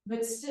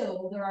 But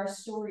still, there are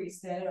stories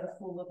that are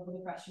full of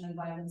oppression and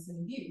violence and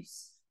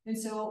abuse. And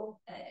so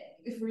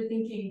if we're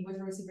thinking with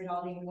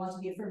reciprocity, we want to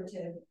be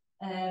affirmative,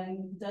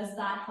 does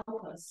that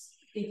help us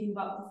thinking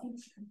about the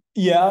future?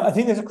 Yeah, I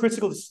think there's a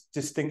critical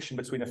distinction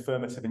between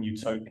affirmative and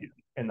utopian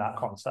in that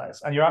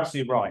context. And you're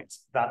absolutely right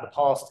that the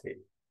past,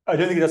 I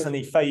don't think it does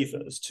any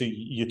favors to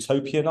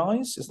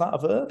utopianize, is that a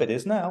verb? It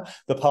is now,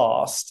 the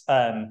past,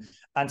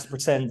 and to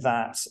pretend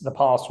that the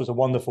past was a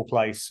wonderful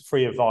place,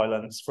 free of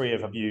violence, free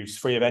of abuse,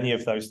 free of any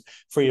of those,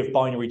 free of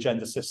binary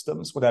gender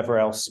systems, whatever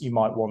else you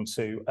might want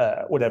to,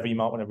 whatever you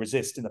might want to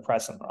resist in the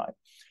present, right?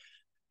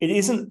 It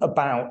isn't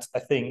about, I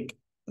think,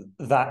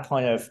 that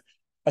kind of,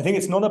 I think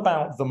it's not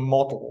about the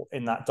model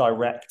in that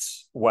direct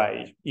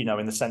way,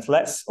 in the sense,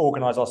 let's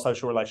organize our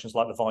social relations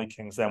like the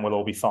Vikings, then we'll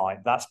all be fine.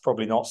 That's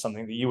probably not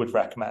something that you would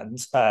recommend.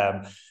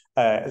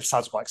 It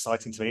sounds quite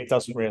exciting to me. It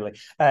doesn't really.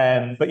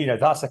 But,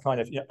 that's a kind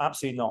of,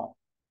 absolutely not.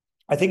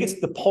 I think it's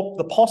the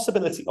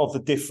possibility of the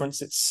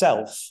difference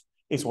itself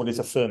is what is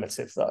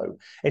affirmative, though.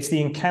 It's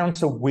the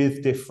encounter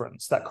with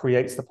difference that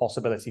creates the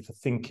possibility for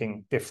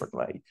thinking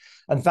differently.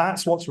 And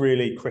that's what's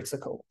really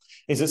critical,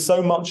 is that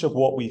so much of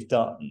what we've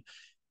done,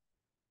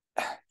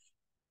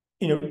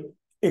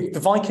 the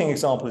Viking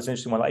example is an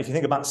interesting one. Like if you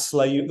think about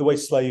the way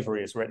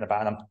slavery is written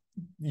about, and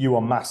you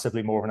are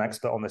massively more of an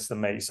expert on this than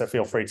me, so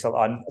feel free to,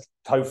 I'm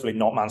hopefully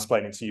not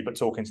mansplaining to you, but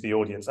talking to the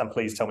audience, and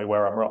please tell me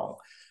where I'm wrong.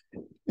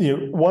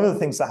 One of the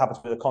things that happens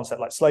with a concept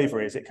like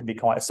slavery is it can be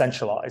quite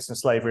essentialized, and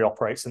slavery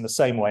operates in the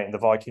same way in the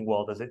Viking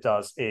world as it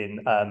does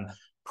in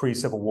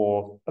pre-Civil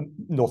War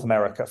North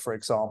America, for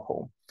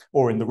example,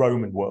 or in the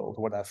Roman world,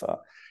 or whatever.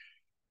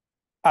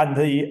 And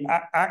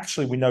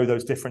actually, we know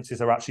those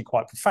differences are actually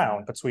quite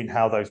profound between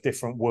how those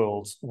different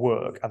worlds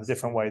work and the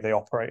different way they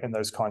operate in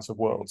those kinds of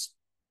worlds.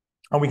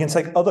 And we can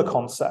take other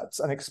concepts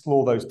and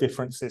explore those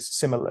differences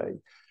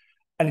similarly.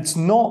 And it's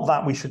not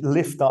that we should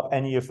lift up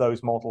any of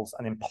those models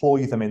and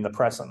employ them in the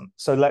present.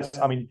 So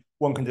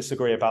one can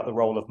disagree about the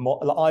role of,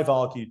 I've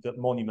argued that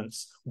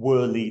monuments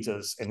were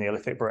leaders in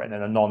Neolithic Britain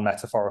in a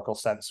non-metaphorical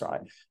sense,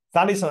 right?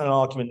 That isn't an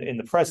argument in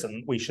the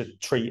present. We should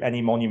treat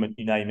any monument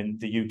you name in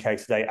the UK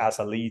today as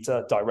a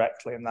leader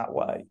directly in that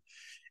way.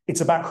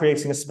 It's about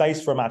creating a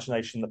space for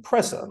imagination in the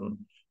present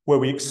where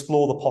we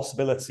explore the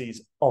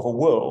possibilities of a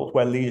world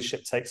where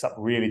leadership takes up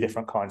really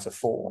different kinds of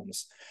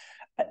forms.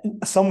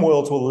 Some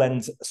worlds will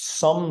lend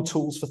some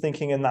tools for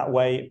thinking in that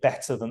way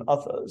better than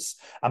others.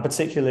 And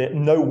particularly,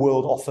 no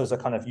world offers a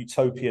kind of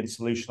utopian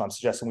solution I'm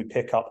suggesting we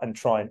pick up and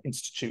try and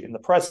institute in the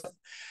present.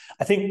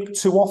 I think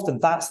too often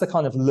that's the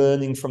kind of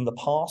learning from the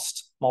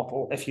past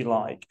model, if you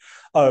like.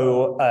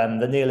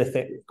 The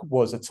Neolithic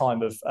was a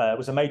time of,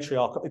 was a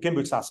matriarchal, the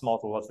Gimbutas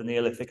model of the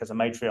Neolithic as a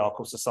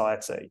matriarchal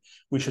society.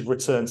 We should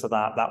return to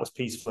that. That was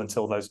peaceful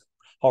until those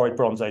horrid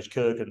Bronze Age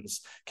Kurgans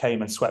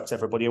came and swept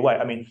everybody away.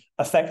 I mean,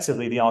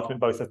 effectively, the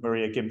argument both of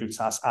Maria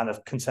Gimbutas and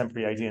of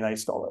contemporary ADNA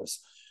scholars.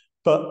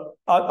 But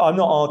I'm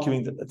not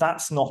arguing that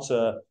that's not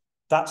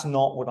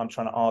what I'm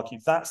trying to argue.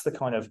 That's the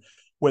kind of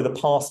where the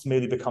past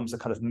merely becomes a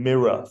kind of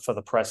mirror for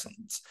the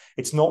present.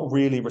 It's not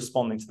really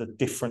responding to the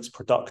difference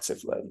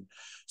productively.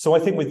 So I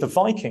think with the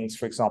Vikings,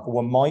 for example,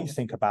 one might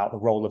think about the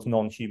role of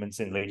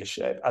non-humans in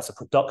leadership as a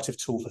productive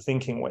tool for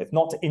thinking with,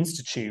 not to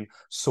institute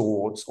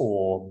swords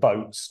or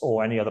boats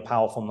or any other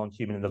powerful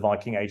non-human in the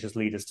Viking Age as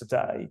leaders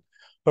today,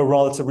 but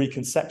rather to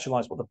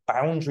reconceptualize what the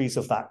boundaries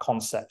of that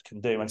concept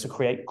can do and to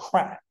create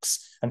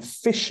cracks and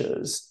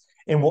fissures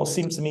in what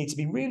seems to me to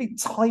be really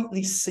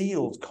tightly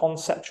sealed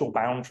conceptual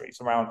boundaries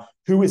around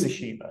who is a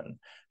human,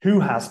 who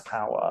has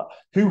power,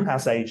 who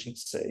has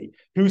agency,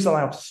 who's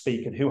allowed to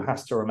speak and who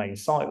has to remain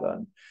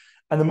silent.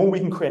 And the more we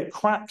can create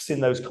cracks in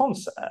those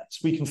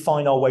concepts, we can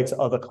find our way to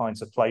other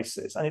kinds of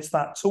places. And it's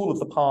that tool of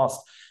the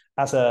past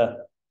as a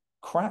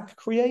crack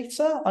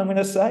creator, I'm going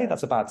to say.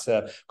 That's a bad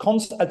term.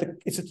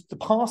 The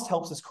past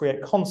helps us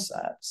create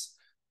concepts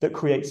that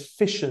creates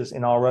fissures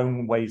in our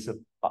own ways of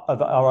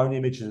our own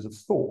images of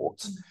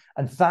thought.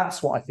 And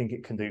that's what I think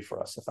it can do for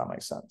us, if that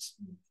makes sense.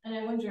 And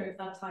I wonder if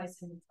that ties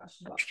into the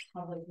question about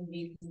public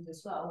engagement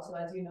as well. So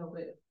as you know,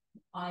 with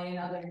I and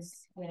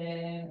others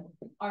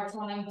are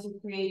trying to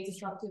create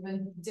disruptive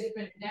and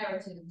different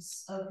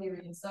narratives of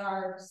periods that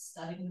are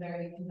studying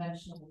very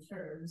conventional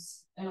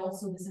terms and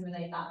also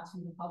disseminate that to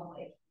the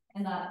public.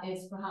 And that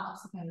is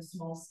perhaps the kind of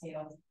small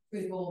scale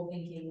critical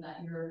thinking that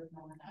you're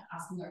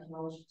asking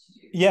archaeology to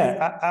do.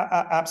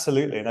 Yeah,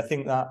 absolutely. And I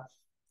think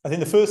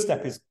the first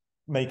step is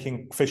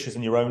making fissures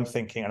in your own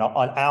thinking and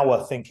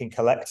our thinking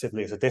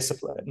collectively as a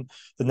discipline.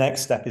 The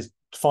next step is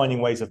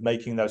finding ways of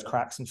making those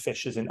cracks and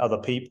fissures in other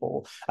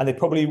people. And I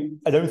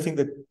don't think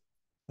that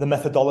the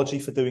methodology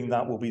for doing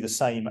that will be the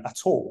same at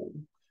all.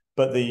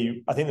 But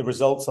I think the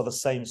results are the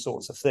same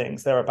sorts of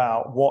things. They're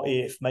about what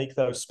if, make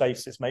those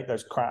spaces, make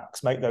those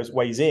cracks, make those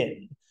ways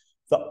in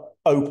that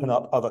open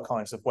up other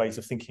kinds of ways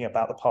of thinking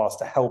about the past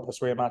to help us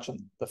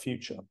reimagine the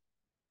future.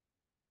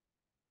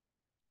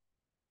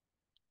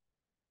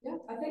 Yeah,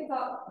 I think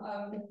that,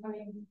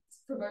 it's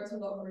provoked a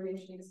lot of really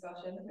interesting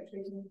discussion, which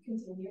we can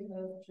continue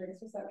the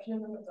drinks reception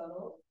in the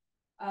McDonald's,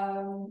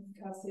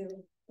 courtesy of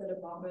the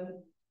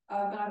department.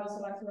 And I'd also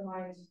like to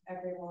remind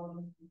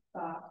everyone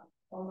that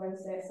on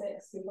Wednesday at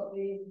 6, we've got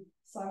the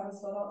Simon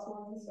Stoddart's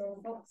One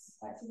Historical Fox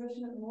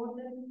exhibition at the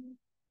Magdalen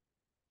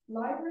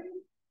Library,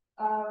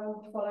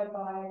 followed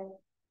by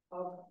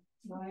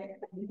tonight.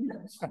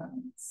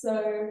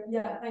 So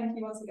yeah, thank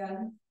you once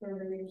again for a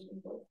really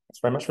interesting talk. Thanks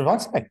very much for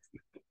inviting me.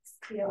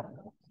 Yeah.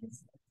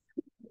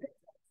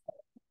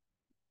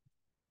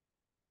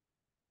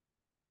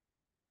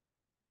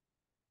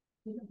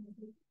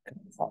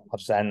 I'll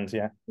just end,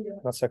 yeah.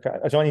 That's okay.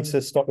 Do I need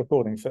to stop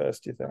recording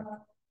first, do you think?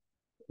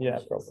 Yeah,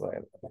 probably.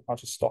 I'll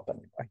just stop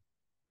anyway.